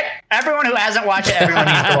 Watch it! Everyone who hasn't watched it, everyone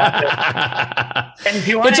needs to watch it. And if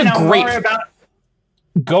you want to know more about...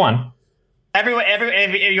 Go on.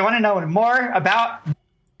 If you want to know more about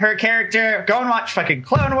her character, go and watch fucking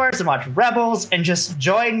Clone Wars and watch Rebels and just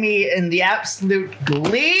join me in the absolute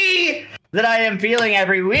glee that I am feeling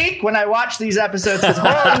every week when I watch these episodes. Because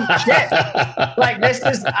holy shit.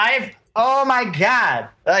 Like, oh my God.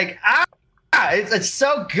 Like, it's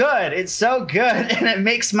so good. It's so good. And it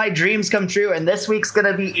makes my dreams come true. And this week's going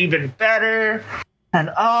to be even better. And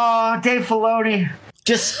Dave Filoni.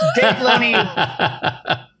 Just Dave Filoni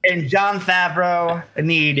and Jon Favreau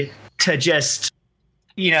need to just,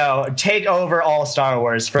 take over all Star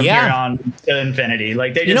Wars from here on to infinity.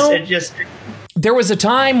 Like, they just, there was a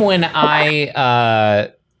time when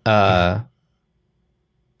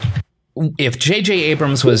if J.J.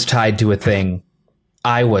 Abrams was tied to a thing,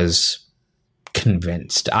 I was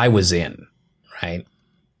convinced. I was in, right?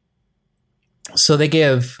 So they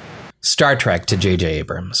give Star Trek to J.J.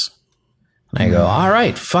 Abrams. And I go, all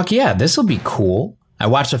right, fuck yeah, this will be cool. I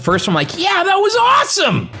watched the first one, I'm like, yeah, that was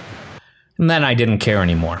awesome. And then I didn't care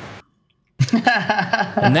anymore.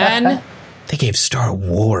 And then they gave Star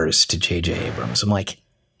Wars to J.J. Abrams. I'm like,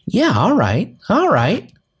 yeah, all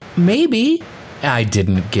right, maybe. I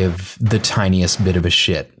didn't give the tiniest bit of a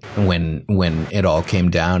shit when it all came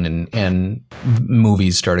down and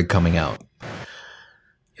movies started coming out.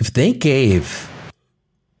 If they gave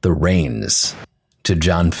the reins to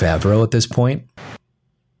Jon Favreau at this point,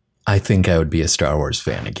 I think I would be a Star Wars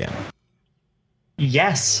fan again.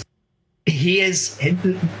 Yes. He is.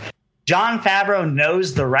 Jon Favreau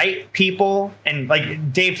knows the right people, and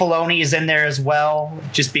like Dave Filoni is in there as well,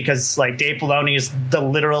 just because like Dave Filoni is the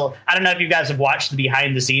literal. I don't know if you guys have watched the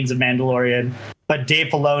behind the scenes of Mandalorian, but Dave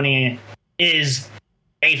Filoni is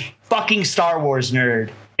a fucking Star Wars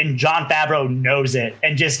nerd, and Jon Favreau knows it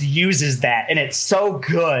and just uses that, and it's so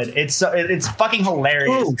good. It's fucking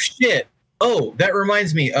hilarious. Oh shit! Oh, that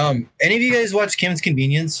reminds me. Any of you guys watch Kim's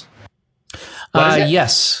Convenience?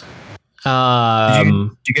 Yes.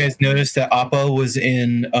 Did you guys notice that Appa was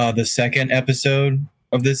in the second episode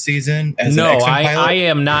of this season? As No, an X-Men I pilot?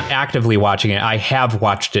 am not actively watching it. I have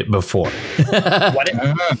watched it before.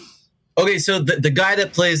 Okay, so the guy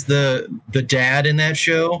that plays the dad in that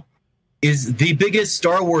show is the biggest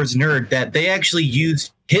Star Wars nerd. That they actually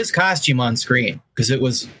used his costume on screen because it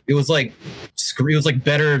was like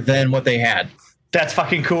better than what they had. That's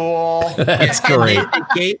fucking cool. That's great.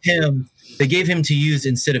 They gave him to use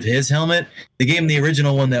instead of his helmet. They gave him the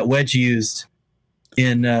original one that Wedge used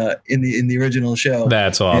in the original show.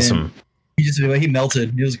 That's awesome. And he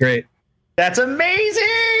melted. It was great. That's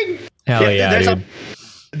amazing. Hell yeah, dude.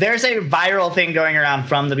 There's a viral thing going around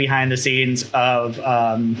from the behind the scenes of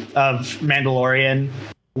Mandalorian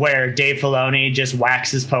where Dave Filoni just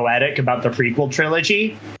waxes poetic about the prequel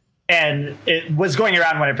trilogy. And it was going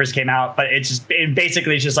around when it first came out, but it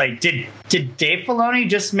basically just like, did Dave Filoni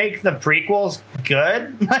just make the prequels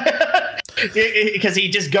good? Because he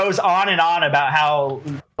just goes on and on about how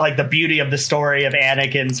like the beauty of the story of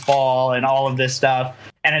Anakin's fall and all of this stuff.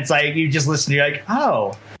 And it's like, you just listen, you're like,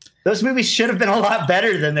 oh, those movies should have been a lot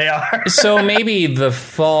better than they are. So maybe the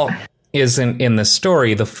fault isn't in the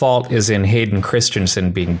story. The fault is in Hayden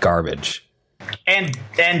Christensen being garbage. And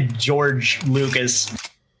George Lucas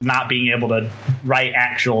not being able to write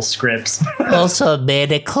actual scripts. Also,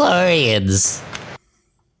 midichlorians.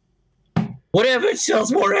 Whatever, it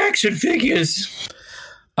sells more action figures.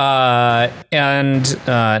 And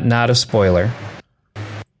not a spoiler.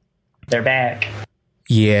 They're back.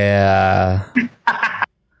 Yeah.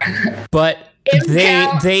 But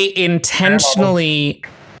they intentionally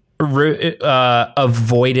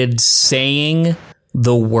avoided saying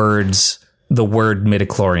the word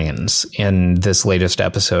midichlorians in this latest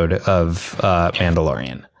episode of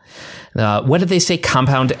Mandalorian. What did they say?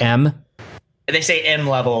 Compound M? They say M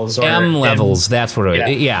levels. Or M levels. That's what it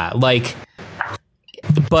is. Yeah, like,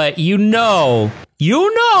 but you know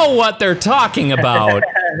what they're talking about.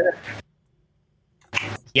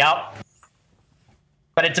 Yep.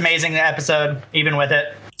 But it's amazing, the episode, even with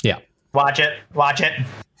it. Yeah. Watch it.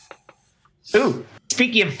 Ooh,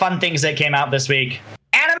 speaking of fun things that came out this week,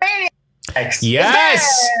 Animaniacs.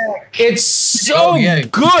 Yes. It's so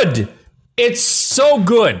good. It's so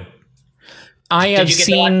good. I have Did you get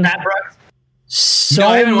seen to watch that, Brooks? so No,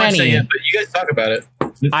 I haven't watched that many. yet, but you guys talk about it.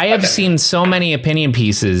 I have seen so many opinion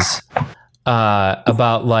pieces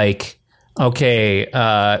about like, okay,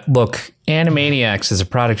 look, Animaniacs is a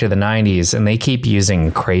product of the 90s and they keep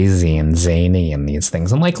using crazy and zany and these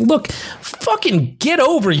things. I'm like, look, fucking get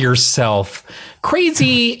over yourself.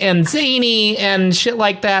 Crazy and zany and shit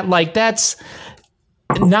like that. Like, that's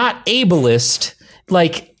not ableist.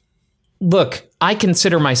 Like, look, I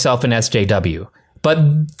consider myself an SJW, but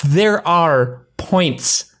there are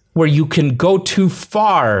points where you can go too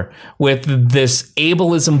far with this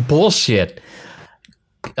ableism bullshit.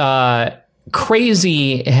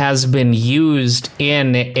 Crazy has been used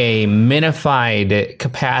in a minified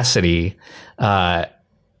capacity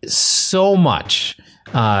so much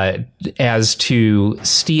as to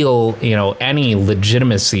steal, any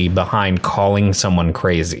legitimacy behind calling someone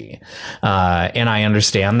crazy. And I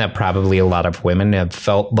understand that probably a lot of women have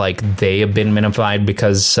felt like they have been minified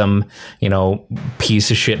because some,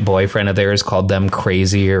 piece of shit boyfriend of theirs called them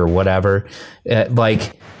crazy or whatever.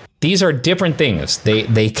 These are different things.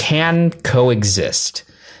 They can coexist.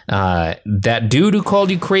 That dude who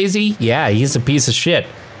called you crazy, yeah, he's a piece of shit.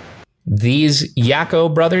 These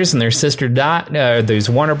Yakko brothers and their sister Dot, these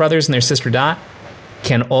Warner brothers and their sister Dot,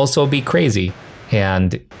 can also be crazy,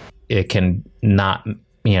 and it can not,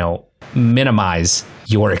 minimize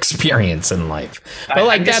your experience in life.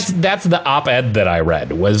 But that's the op-ed that I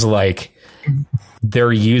read was like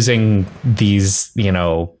they're using these,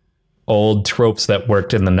 old tropes that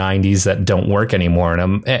worked in the 90s that don't work anymore.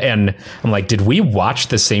 And I'm like, did we watch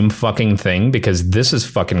the same fucking thing? Because this is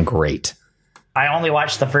fucking great. I only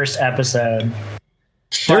watched the first episode.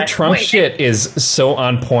 Their Trump shit is so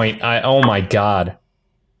on point. Oh my God.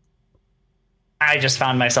 I just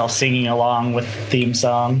found myself singing along with the theme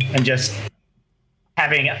song and just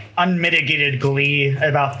having unmitigated glee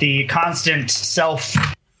about the constant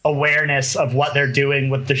awareness of what they're doing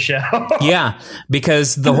with the show. Yeah,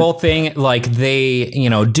 because the whole thing, like they,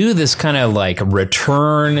 do this kind of like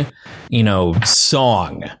return,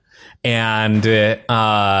 song, and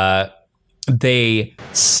they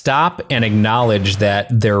stop and acknowledge that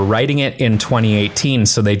they're writing it in 2018,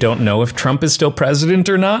 so they don't know if Trump is still president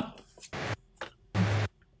or not.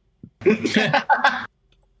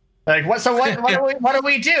 Like what? So what do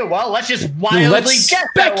we do? Well, let's just wildly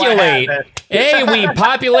speculate. Hey, we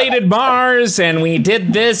populated Mars and we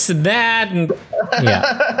did this and that, and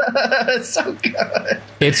yeah, it's so good.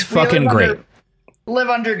 It's fucking great. Live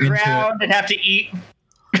underground and have to eat.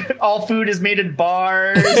 All food is made in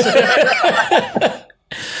bars. It's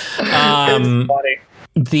funny.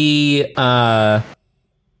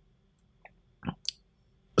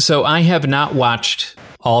 So I have not watched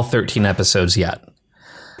all 13 episodes yet.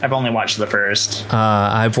 I've only watched the first.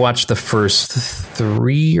 I've watched the first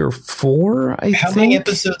 3 or 4, I think. How many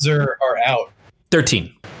episodes are out?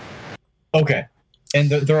 13. Okay. And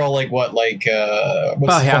they're all like what? Like what's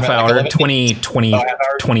about half hour, like 20,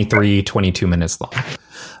 23, 22 minutes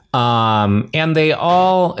long. And they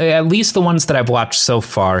all, at least the ones that I've watched so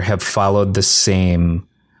far, have followed the same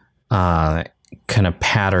kind of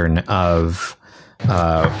pattern of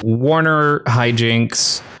Warner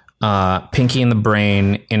hijinks, Pinky and the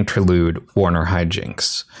Brain interlude, Warner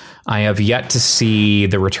hijinks. I have yet to see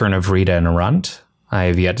the return of Rita and Runt. I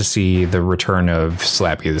have yet to see the return of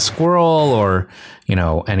Slappy the Squirrel or,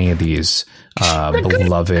 any of these beloved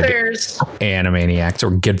Animaniacs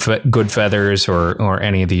or Good Feathers or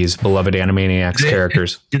any of these beloved Animaniacs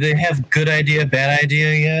characters. Do they have Good Idea, Bad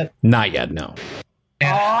Idea yet? Not yet, no. Oh,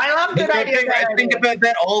 I love Good Idea. I think about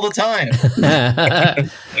that all the time.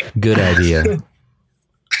 Good idea.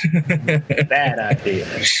 Bad idea.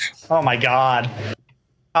 Oh my god.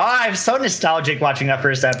 Oh, I'm so nostalgic watching that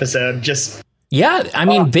first episode. Yeah, I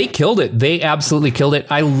mean, they killed it. They absolutely killed it.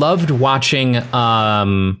 I loved watching. Maurice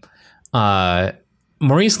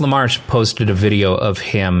LaMarche posted a video of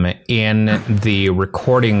him in the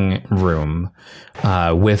recording room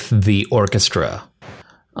with the orchestra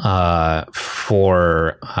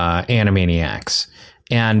for Animaniacs,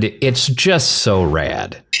 and it's just so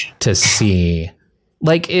rad to see.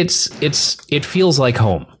 Like it feels like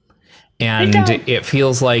home, and it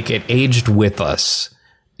feels like it aged with us.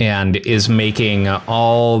 And is making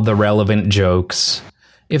all the relevant jokes.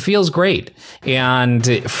 It feels great. And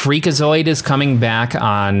Freakazoid is coming back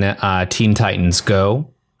on Teen Titans Go.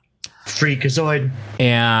 Freakazoid.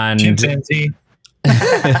 And Chimpanzee.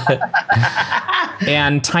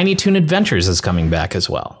 And Tiny Toon Adventures is coming back as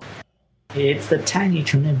well. It's the Tiny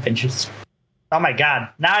Toon Adventures. Oh my god.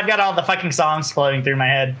 Now I've got all the fucking songs floating through my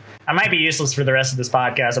head. I might be useless for the rest of this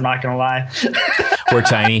podcast, I'm not gonna lie. We're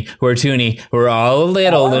tiny, we're toony, we're all a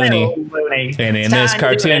little loony. And in this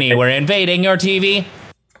cartoony, we're invading your TV.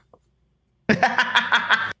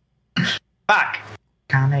 Fuck.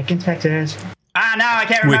 Comic inspectors. Now I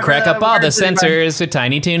can't remember. We crack up all the censors. So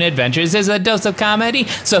Tiny Toon Adventures is a dose of comedy.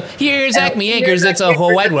 So here's Acme Acres, it's a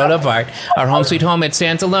whole wide world apart. Our home sweet home, it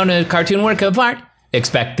stands alone, a cartoon work of art. Yeah,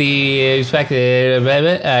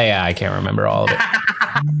 I can't remember all of it.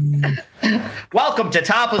 Welcome to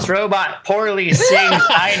Topless Robot Poorly Sings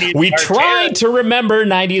 90s We cartoon. tried to remember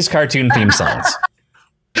 90s cartoon theme songs.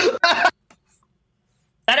 That'd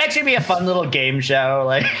actually be a fun little game show.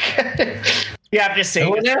 Like, you have to sing. I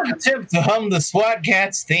would never attempt to hum the SWAT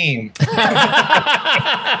Cats theme.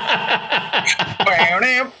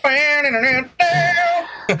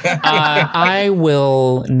 I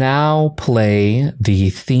will now play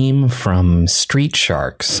the theme from Street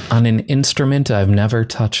Sharks on an instrument I've never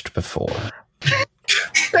touched before.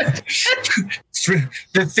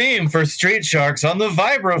 The theme for Street Sharks on the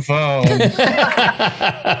vibraphone.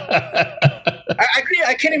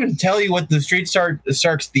 I can't even tell you what the Street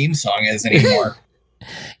Sharks theme song is anymore.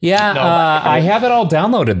 Yeah, I have it all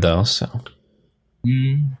downloaded though. So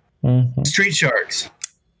Street Sharks.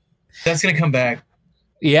 That's gonna come back.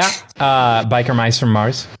 Yeah, biker mice from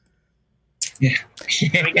Mars. Yeah.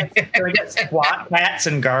 Can we get SWAT Cats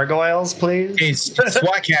and Gargoyles, please? Hey,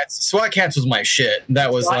 SWAT Cats was my shit.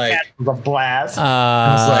 That was SWAT like Cats was a blast.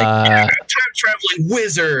 I was like, yeah, time traveling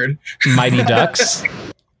wizard. Mighty Ducks.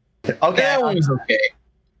 Okay, That one was okay.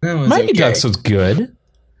 Mighty Ducks was good.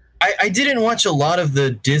 I didn't watch a lot of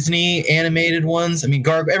the Disney animated ones. I mean,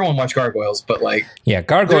 everyone watched Gargoyles, but like, Yeah,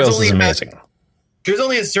 Gargoyles is amazing. There's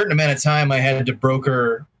only a certain amount of time I had to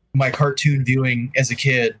broker my cartoon viewing as a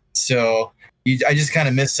kid, so I just kind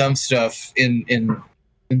of missed some stuff in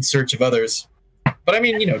search of others. But I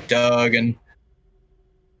mean, Doug and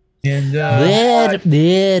oh,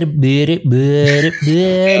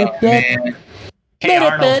 man. Hey,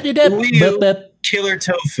 Arnold. Killer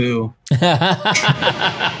tofu.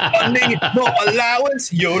 I need no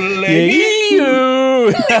allowance, yodeling.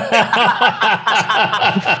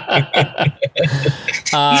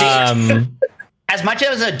 As much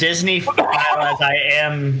as a Disney file as I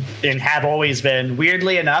am and have always been,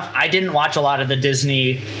 weirdly enough, I didn't watch a lot of the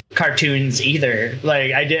Disney cartoons either.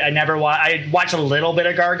 Like I watched a little bit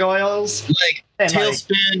of Gargoyles. Like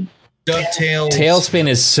Tailspin, DuckTales. Tailspin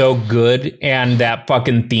is so good, and that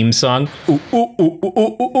fucking theme song. Ooh, ooh, ooh, ooh,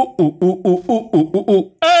 ooh, ooh, ooh, ooh, ooh, ooh,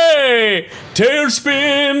 ooh. Hey,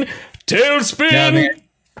 Tailspin, Tailspin. No, man,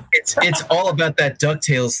 it's all about that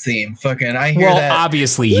DuckTales theme. Fucking, I hear that.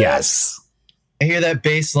 Obviously, yes. I hear that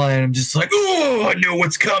bass line. I'm just like, oh, I know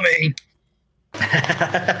what's coming.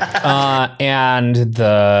 And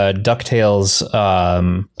the DuckTales.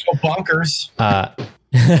 Bonkers.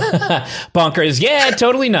 Bonkers. Yeah,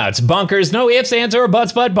 totally nuts. Bonkers. No ifs, ands, or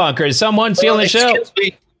buts, but bonkers. Someone stealing the show.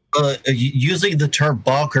 Using the term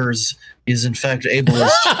bonkers is in fact ableist,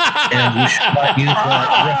 and we should not use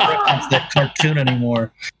reference that cartoon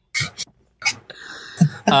anymore.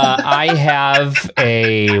 I have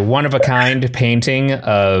a one-of-a-kind painting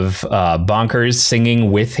of Bonkers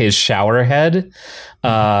singing with his shower head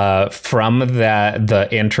from the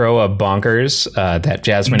intro of Bonkers that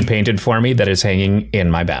Jasmine painted for me that is hanging in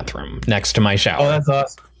my bathroom next to my shower. Oh, that's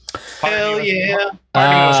awesome. Hell yeah.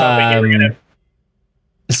 I was hoping you were going to finish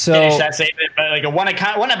So that statement, but like a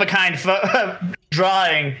one-of-a-kind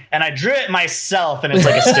drawing, and I drew it myself, and it's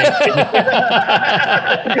like a stick.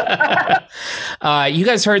 you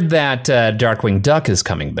guys heard that Darkwing Duck is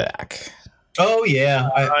coming back. Oh, yeah.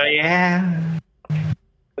 Yeah.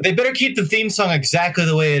 They better keep the theme song exactly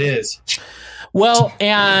the way it is. Well,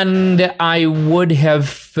 and I would have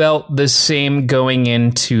felt the same going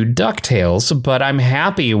into DuckTales, but I'm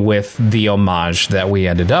happy with the homage that we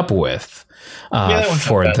ended up with.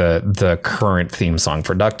 For the current theme song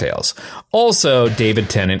for DuckTales. Also, David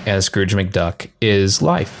Tennant as Scrooge McDuck is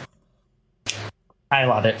life. I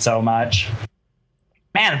love it so much.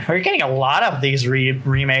 Man, we're getting a lot of these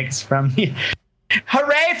remakes from you.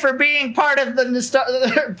 Hooray for being part of the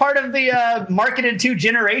marketed to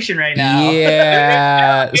generation right now.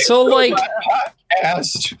 Yeah. So like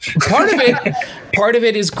part of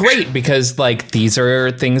it is great because like these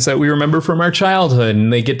are things that we remember from our childhood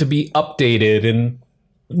and they get to be updated and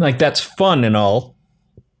like that's fun and all.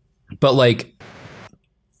 But like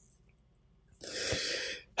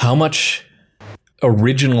how much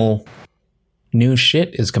original new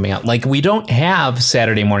shit is coming out? Like we don't have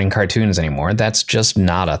Saturday morning cartoons anymore. That's just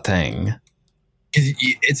not a thing.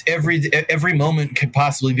 It's every moment could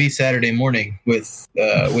possibly be Saturday morning with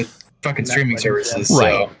fucking streaming services,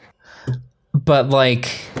 right? So. But like,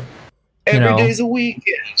 every day's a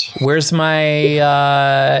weekend. Where's my,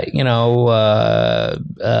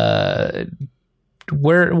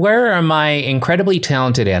 where are my incredibly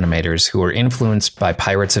talented animators who were influenced by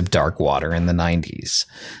Pirates of Darkwater in the 90s?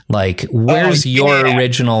 Like, where's your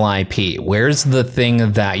original IP? Where's the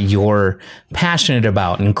thing that you're passionate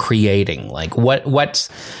about and creating? Like, what's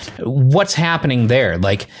happening there?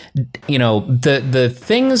 Like, the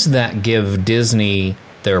things that give Disney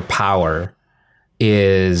their power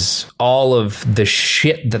is all of the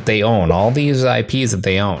shit that they own, all these IPs that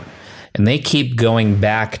they own. And they keep going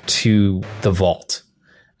back to the vault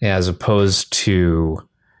as opposed to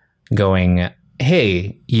going,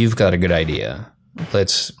 hey, you've got a good idea.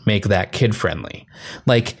 Let's make that kid friendly.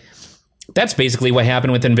 Like, that's basically what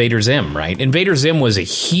happened with Invader Zim, right? Invader Zim was a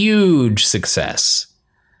huge success.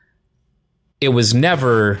 It was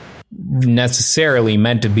never necessarily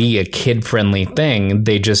meant to be a kid friendly thing.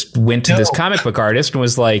 They just went to this comic book artist and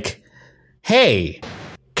was like, hey,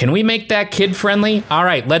 can we make that kid friendly? All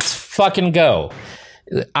right, let's fucking go.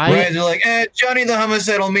 They're like, Johnny the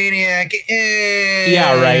homicidal maniac.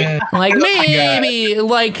 Yeah, right. Like maybe,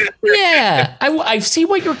 like, yeah. I see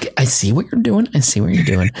what you're doing.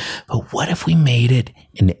 But what if we made it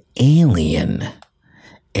an alien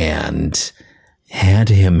and had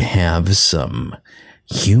him have some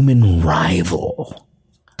human rival?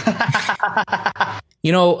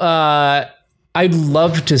 I'd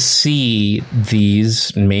love to see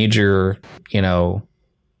these major, the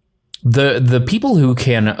people who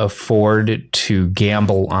can afford to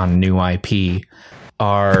gamble on new IP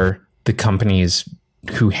are the companies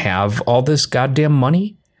who have all this goddamn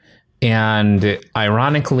money. And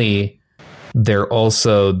ironically, they're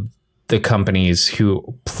also the companies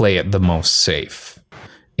who play it the most safe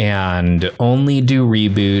and only do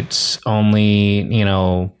reboots, only,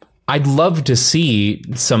 I'd love to see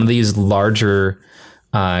some of these larger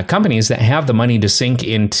companies that have the money to sink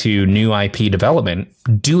into new IP development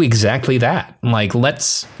do exactly that. Like,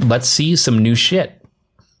 let's see some new shit.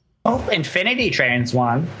 Oh, Infinity Train's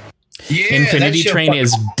one. Yeah, Infinity Train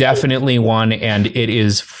is definitely one, and it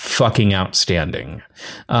is fucking outstanding.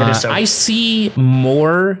 I see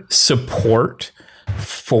more support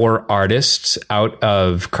for artists out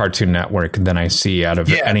of Cartoon Network than I see out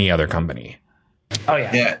of any other company. Oh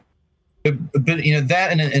yeah. But you know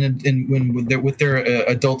that, and when with their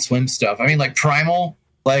Adult Swim stuff, I mean, like Primal.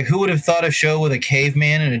 Like, who would have thought a show with a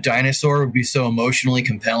caveman and a dinosaur would be so emotionally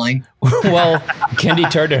compelling? Well, Kendi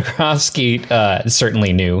Tartakovsky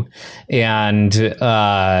certainly knew, and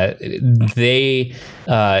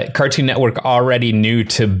Cartoon Network already knew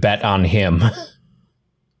to bet on him.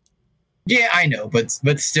 Yeah, I know, but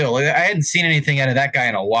still, I hadn't seen anything out of that guy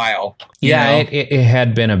in a while. Yeah, it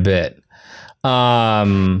had been a bit.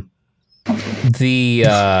 But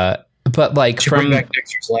like from back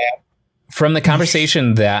Dexter's Lab. From the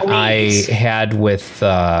conversation that I had with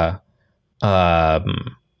Chris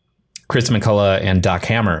McCullough and Doc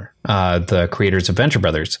Hammer, the creators of Venture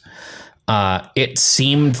Brothers, it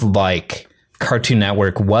seemed like Cartoon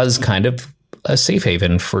Network was kind of a safe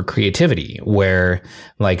haven for creativity, where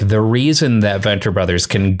like the reason that Venture Brothers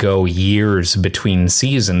can go years between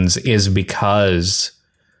seasons is because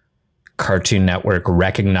Cartoon Network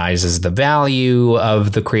recognizes the value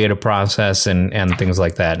of the creative process and things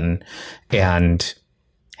like that, and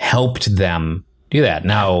helped them do that.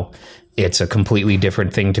 Now, it's a completely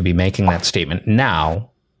different thing to be making that statement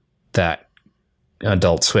now that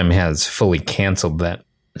Adult Swim has fully canceled that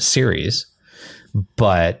series.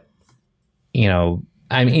 But, you know,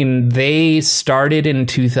 I mean, they started in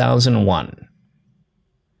 2001.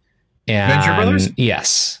 And, Venture Brothers?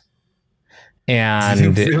 Yes.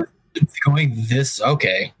 And going this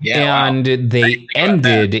okay, yeah, and they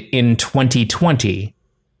ended in 2020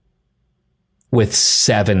 with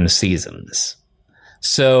 7 seasons.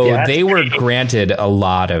 So they were granted a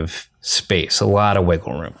lot of space, a lot of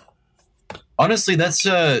wiggle room. Honestly, that's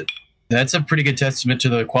a pretty good testament to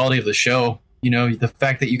the quality of the show. You know, the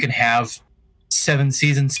fact that you can have 7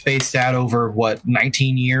 seasons spaced out over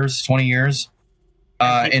 19 years, 20 years,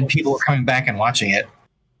 and people are coming back and watching it.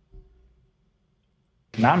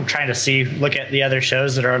 Now I'm trying to look at the other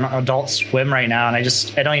shows that are on Adult Swim right now, and I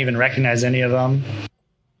don't even recognize any of them.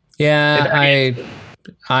 Yeah,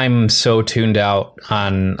 I'm so tuned out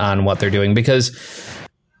on what they're doing, because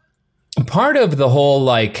part of the whole,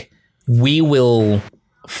 like, we will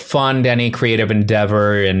fund any creative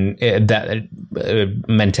endeavor and that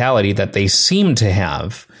mentality that they seem to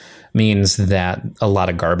have means that a lot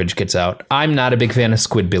of garbage gets out. I'm not a big fan of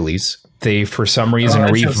Squidbillies. They, for some reason,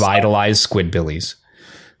 revitalized Squidbillies.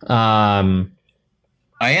 I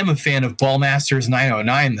am a fan of Ballmasters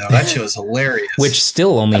 909, though. That show is hilarious. Which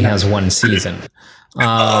still only has 1 season.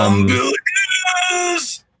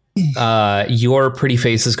 Your Pretty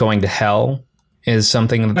Face is Going to Hell is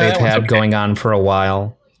something that they've had going on for a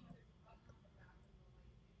while.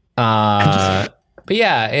 But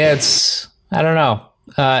yeah, it's, I don't know.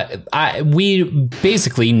 We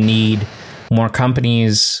basically need more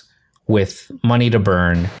companies with money to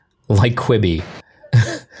burn, like Quibi,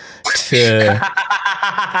 to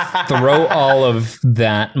throw all of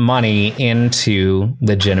that money into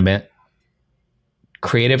legitimate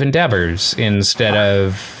creative endeavors instead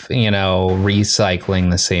of,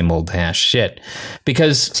 recycling the same old hash shit.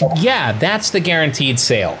 Because, yeah, that's the guaranteed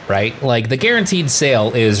sale, right? Like, the guaranteed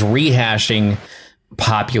sale is rehashing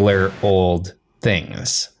popular old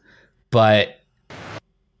things. But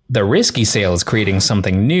the risky sale is creating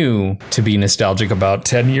something new to be nostalgic about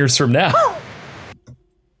 10 years from now.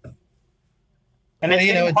 And it's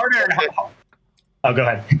getting harder. Oh, go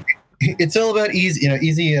ahead. It's all about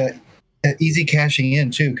easy cashing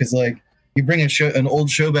in too, because like you bring an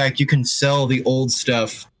old show back, you can sell the old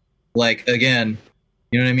stuff like again.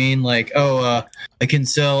 You know what I mean? Like, I can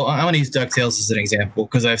sell. I want to use DuckTales as an example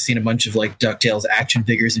because I've seen a bunch of like DuckTales action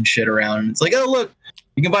figures and shit around. And it's like, oh look,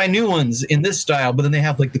 you can buy new ones in this style, but then they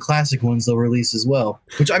have like the classic ones they'll release as well.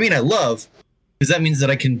 Which I mean, I love because that means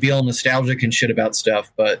that I can be all nostalgic and shit about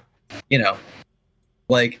stuff. But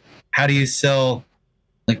like, how do you sell?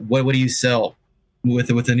 Like, what do you sell with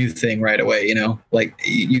a new thing right away? Like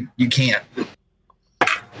you can't.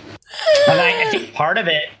 And I think part of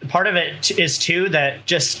it is too that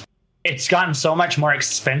just it's gotten so much more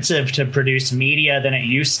expensive to produce media than it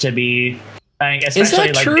used to be. I mean, especially is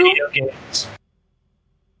that like true? video games.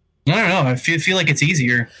 I don't know. I feel like it's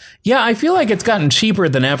easier. Yeah, I feel like it's gotten cheaper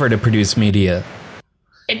than ever to produce media.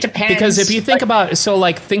 It depends. Because if you think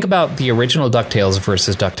about the original DuckTales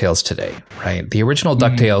versus DuckTales today, right? The original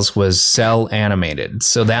DuckTales was cell animated.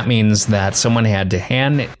 So that means that someone had to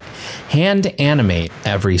hand animate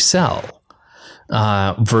every cell.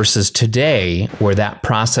 Versus today, where that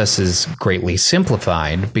process is greatly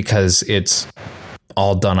simplified because it's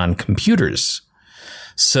all done on computers.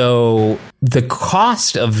 So the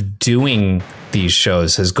cost of doing these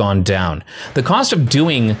shows has gone down. The cost of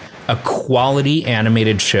doing a quality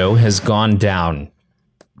animated show has gone down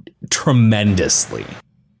tremendously.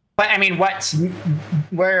 But I mean, the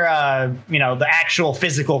actual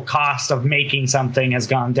physical cost of making something has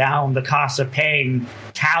gone down. The cost of paying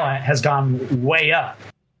talent has gone way up.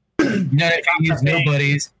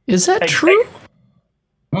 Nobody's. Is that true?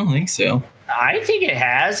 I don't think so. I think it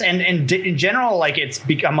has, and in general, like it's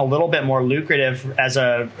become a little bit more lucrative as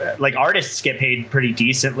artists get paid pretty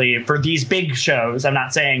decently for these big shows. I'm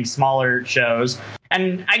not saying smaller shows,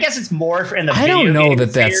 and I guess it's more in the. I don't know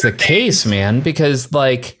that that's the case, man, because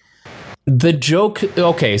like the joke.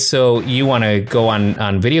 Okay, so you want to go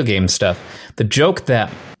on video game stuff. The joke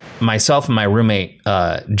that myself and my roommate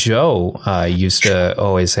Joe used to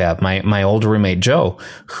always have, my old roommate Joe,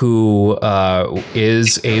 who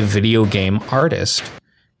is a video game artist,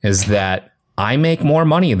 is that I make more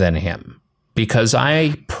money than him because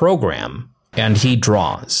I program and he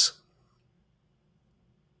draws.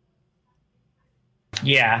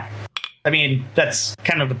 Yeah, I mean that's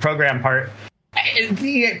kind of the program part.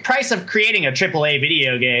 The price of creating a AAA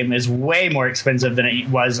video game is way more expensive than it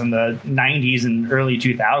was in the 90s and early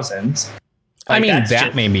 2000s. I mean,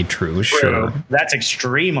 that may be true, sure. That's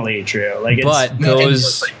extremely true. So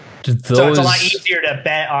it's a lot easier to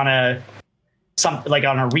bet on a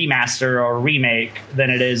remaster or a remake than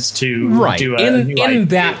it is to do a new in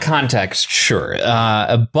that context, sure.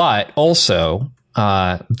 But also,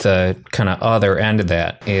 the kind of other end of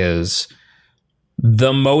that is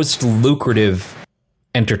the most lucrative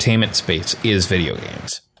entertainment space is video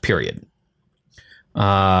games, period.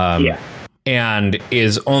 And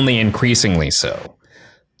is only increasingly so.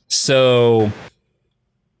 So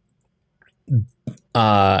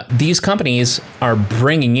these companies are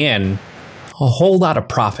bringing in a whole lot of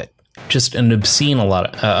profit, just an obscene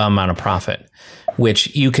amount of profit,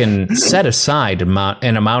 which you can set aside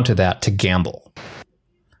an amount of that to gamble.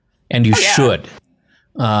 And you should.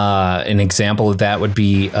 An example of that would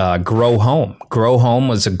be Grow Home. Grow Home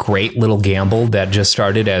was a great little gamble that just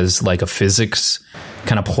started as like a physics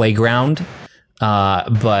kind of playground,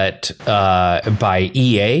 but by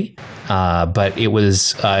EA. But it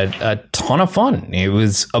was a ton of fun. It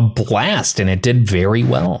was a blast, and it did very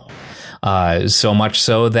well. So much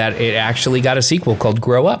so that it actually got a sequel called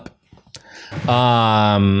Grow Up.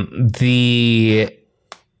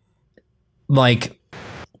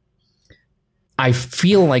 I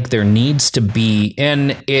feel like there needs to be,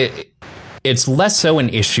 and it's less so an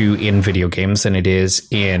issue in video games than it is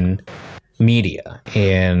in media,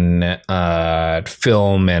 in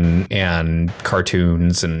film and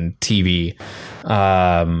cartoons and TV.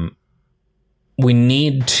 We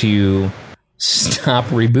need to stop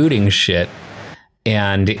rebooting shit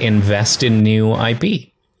and invest in new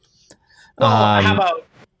IP. Well, how about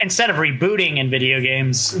instead of rebooting in video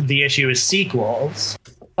games, the issue is sequels?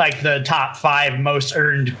 Like the top 5 most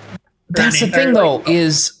earned. That's the thing, though,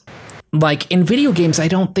 is like in video games, I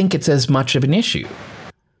don't think it's as much of an issue.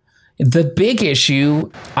 The big issue,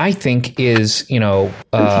 I think, is,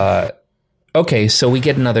 okay, so we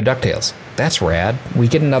get another DuckTales. That's rad. We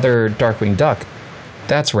get another Darkwing Duck.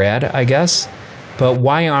 That's rad, I guess. But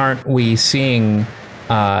why aren't we seeing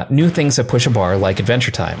new things that push a bar like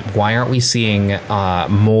Adventure Time? Why aren't we seeing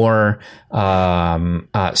more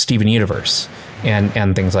Steven Universe?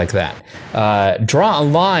 And things like that. Draw a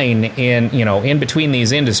line in between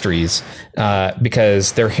these industries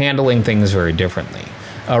because they're handling things very differently.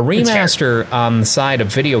 A remaster on the side of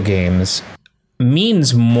video games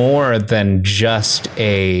means more than just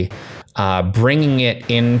a bringing it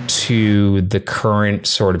into the current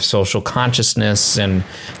sort of social consciousness and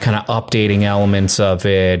kind of updating elements of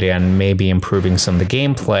it and maybe improving some of the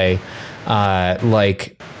gameplay.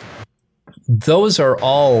 Those are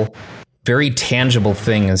all very tangible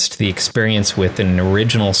things to the experience with an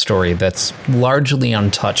original story that's largely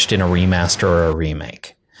untouched in a remaster or a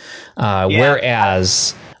remake.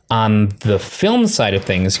 Whereas on the film side of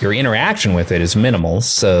things, your interaction with it is minimal.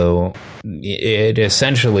 So it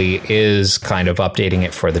essentially is kind of updating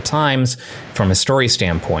it for the times from a story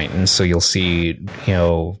standpoint. And so you'll see,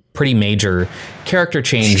 pretty major character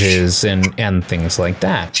changes and things like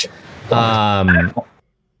that.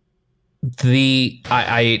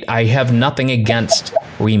 I have nothing against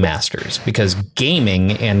remasters because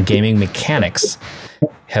gaming and gaming mechanics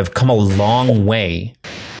have come a long way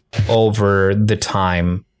over the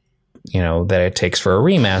time, that it takes for a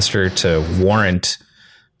remaster to warrant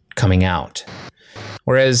coming out.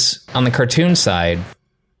 Whereas on the cartoon side,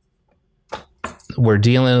 we're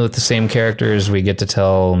dealing with the same characters. We get to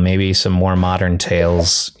tell maybe some more modern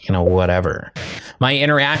tales, whatever. My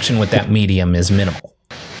interaction with that medium is minimal.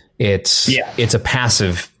 It's a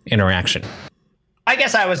passive interaction. I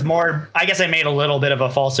guess I made a little bit of a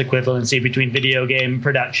false equivalency between video game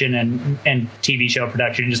production and TV show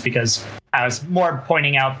production, just because I was more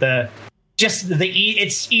pointing out it's the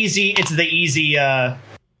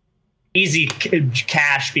easy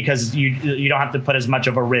cash, because you don't have to put as much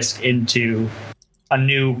of a risk into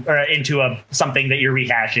something that you're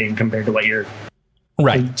rehashing compared to what you're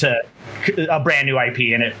to a brand new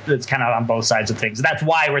IP, and it's kind of on both sides of things. That's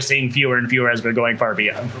why we're seeing fewer and fewer as we're going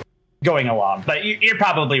along. But you're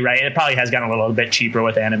probably right. It probably has gotten a little bit cheaper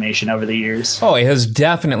with animation over the years. Oh, it has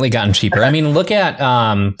definitely gotten cheaper. I mean, look at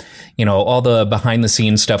all the behind the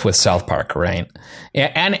scenes stuff with South Park, right?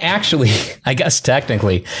 And actually, I guess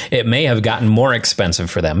technically it may have gotten more expensive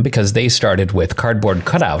for them because they started with cardboard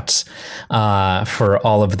cutouts for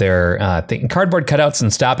all of their cardboard cutouts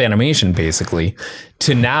and stop animation, basically,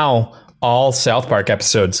 to now all South Park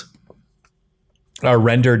episodes are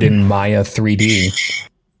rendered in Maya 3D.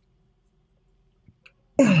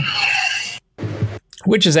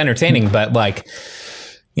 Which is entertaining, but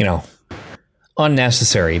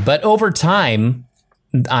unnecessary. But over time,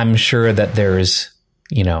 I'm sure that there's,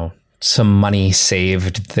 some money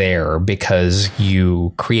saved there because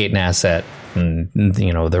you create an asset and,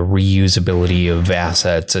 the reusability of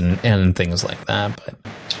assets and things like that. But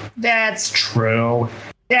that's true.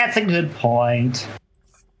 That's a good point.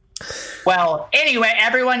 Well, anyway,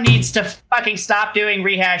 everyone needs to fucking stop doing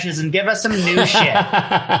rehashes and give us some new shit.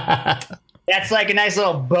 That's like a nice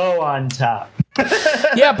little bow on top.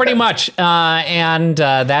 Yeah, pretty much. And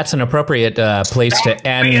that's an appropriate place to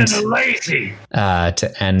end. Lazy.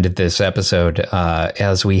 To end this episode,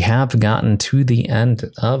 as we have gotten to the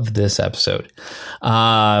end of this episode.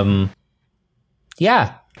 Yeah,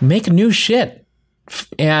 make new shit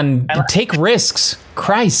and take risks.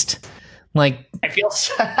 Christ. Like, I feel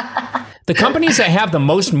the companies that have the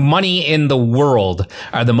most money in the world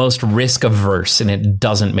are the most risk averse, and it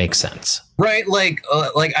doesn't make sense. Right,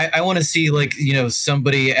 I want to see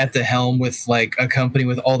somebody at the helm with a company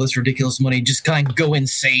with all this ridiculous money just kind of go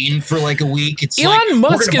insane for a week. It's Elon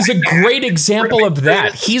Musk is a great example of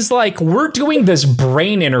that. He's like, we're doing this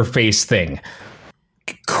brain interface thing.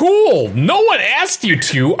 Cool. No one asked you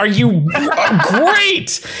to. Are you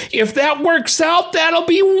great? If that works out, that'll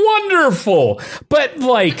be wonderful. But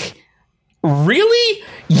really?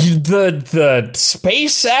 The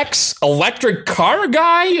SpaceX electric car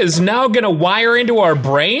guy is now going to wire into our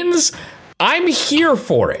brains? I'm here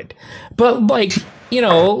for it. But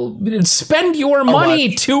spend your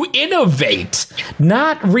money to innovate,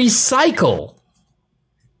 not recycle.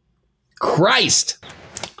 Christ.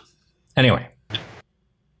 Anyway.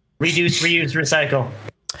 Reduce, reuse, recycle.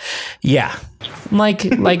 Yeah,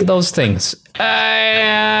 like those things.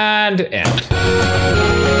 And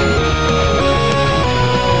end.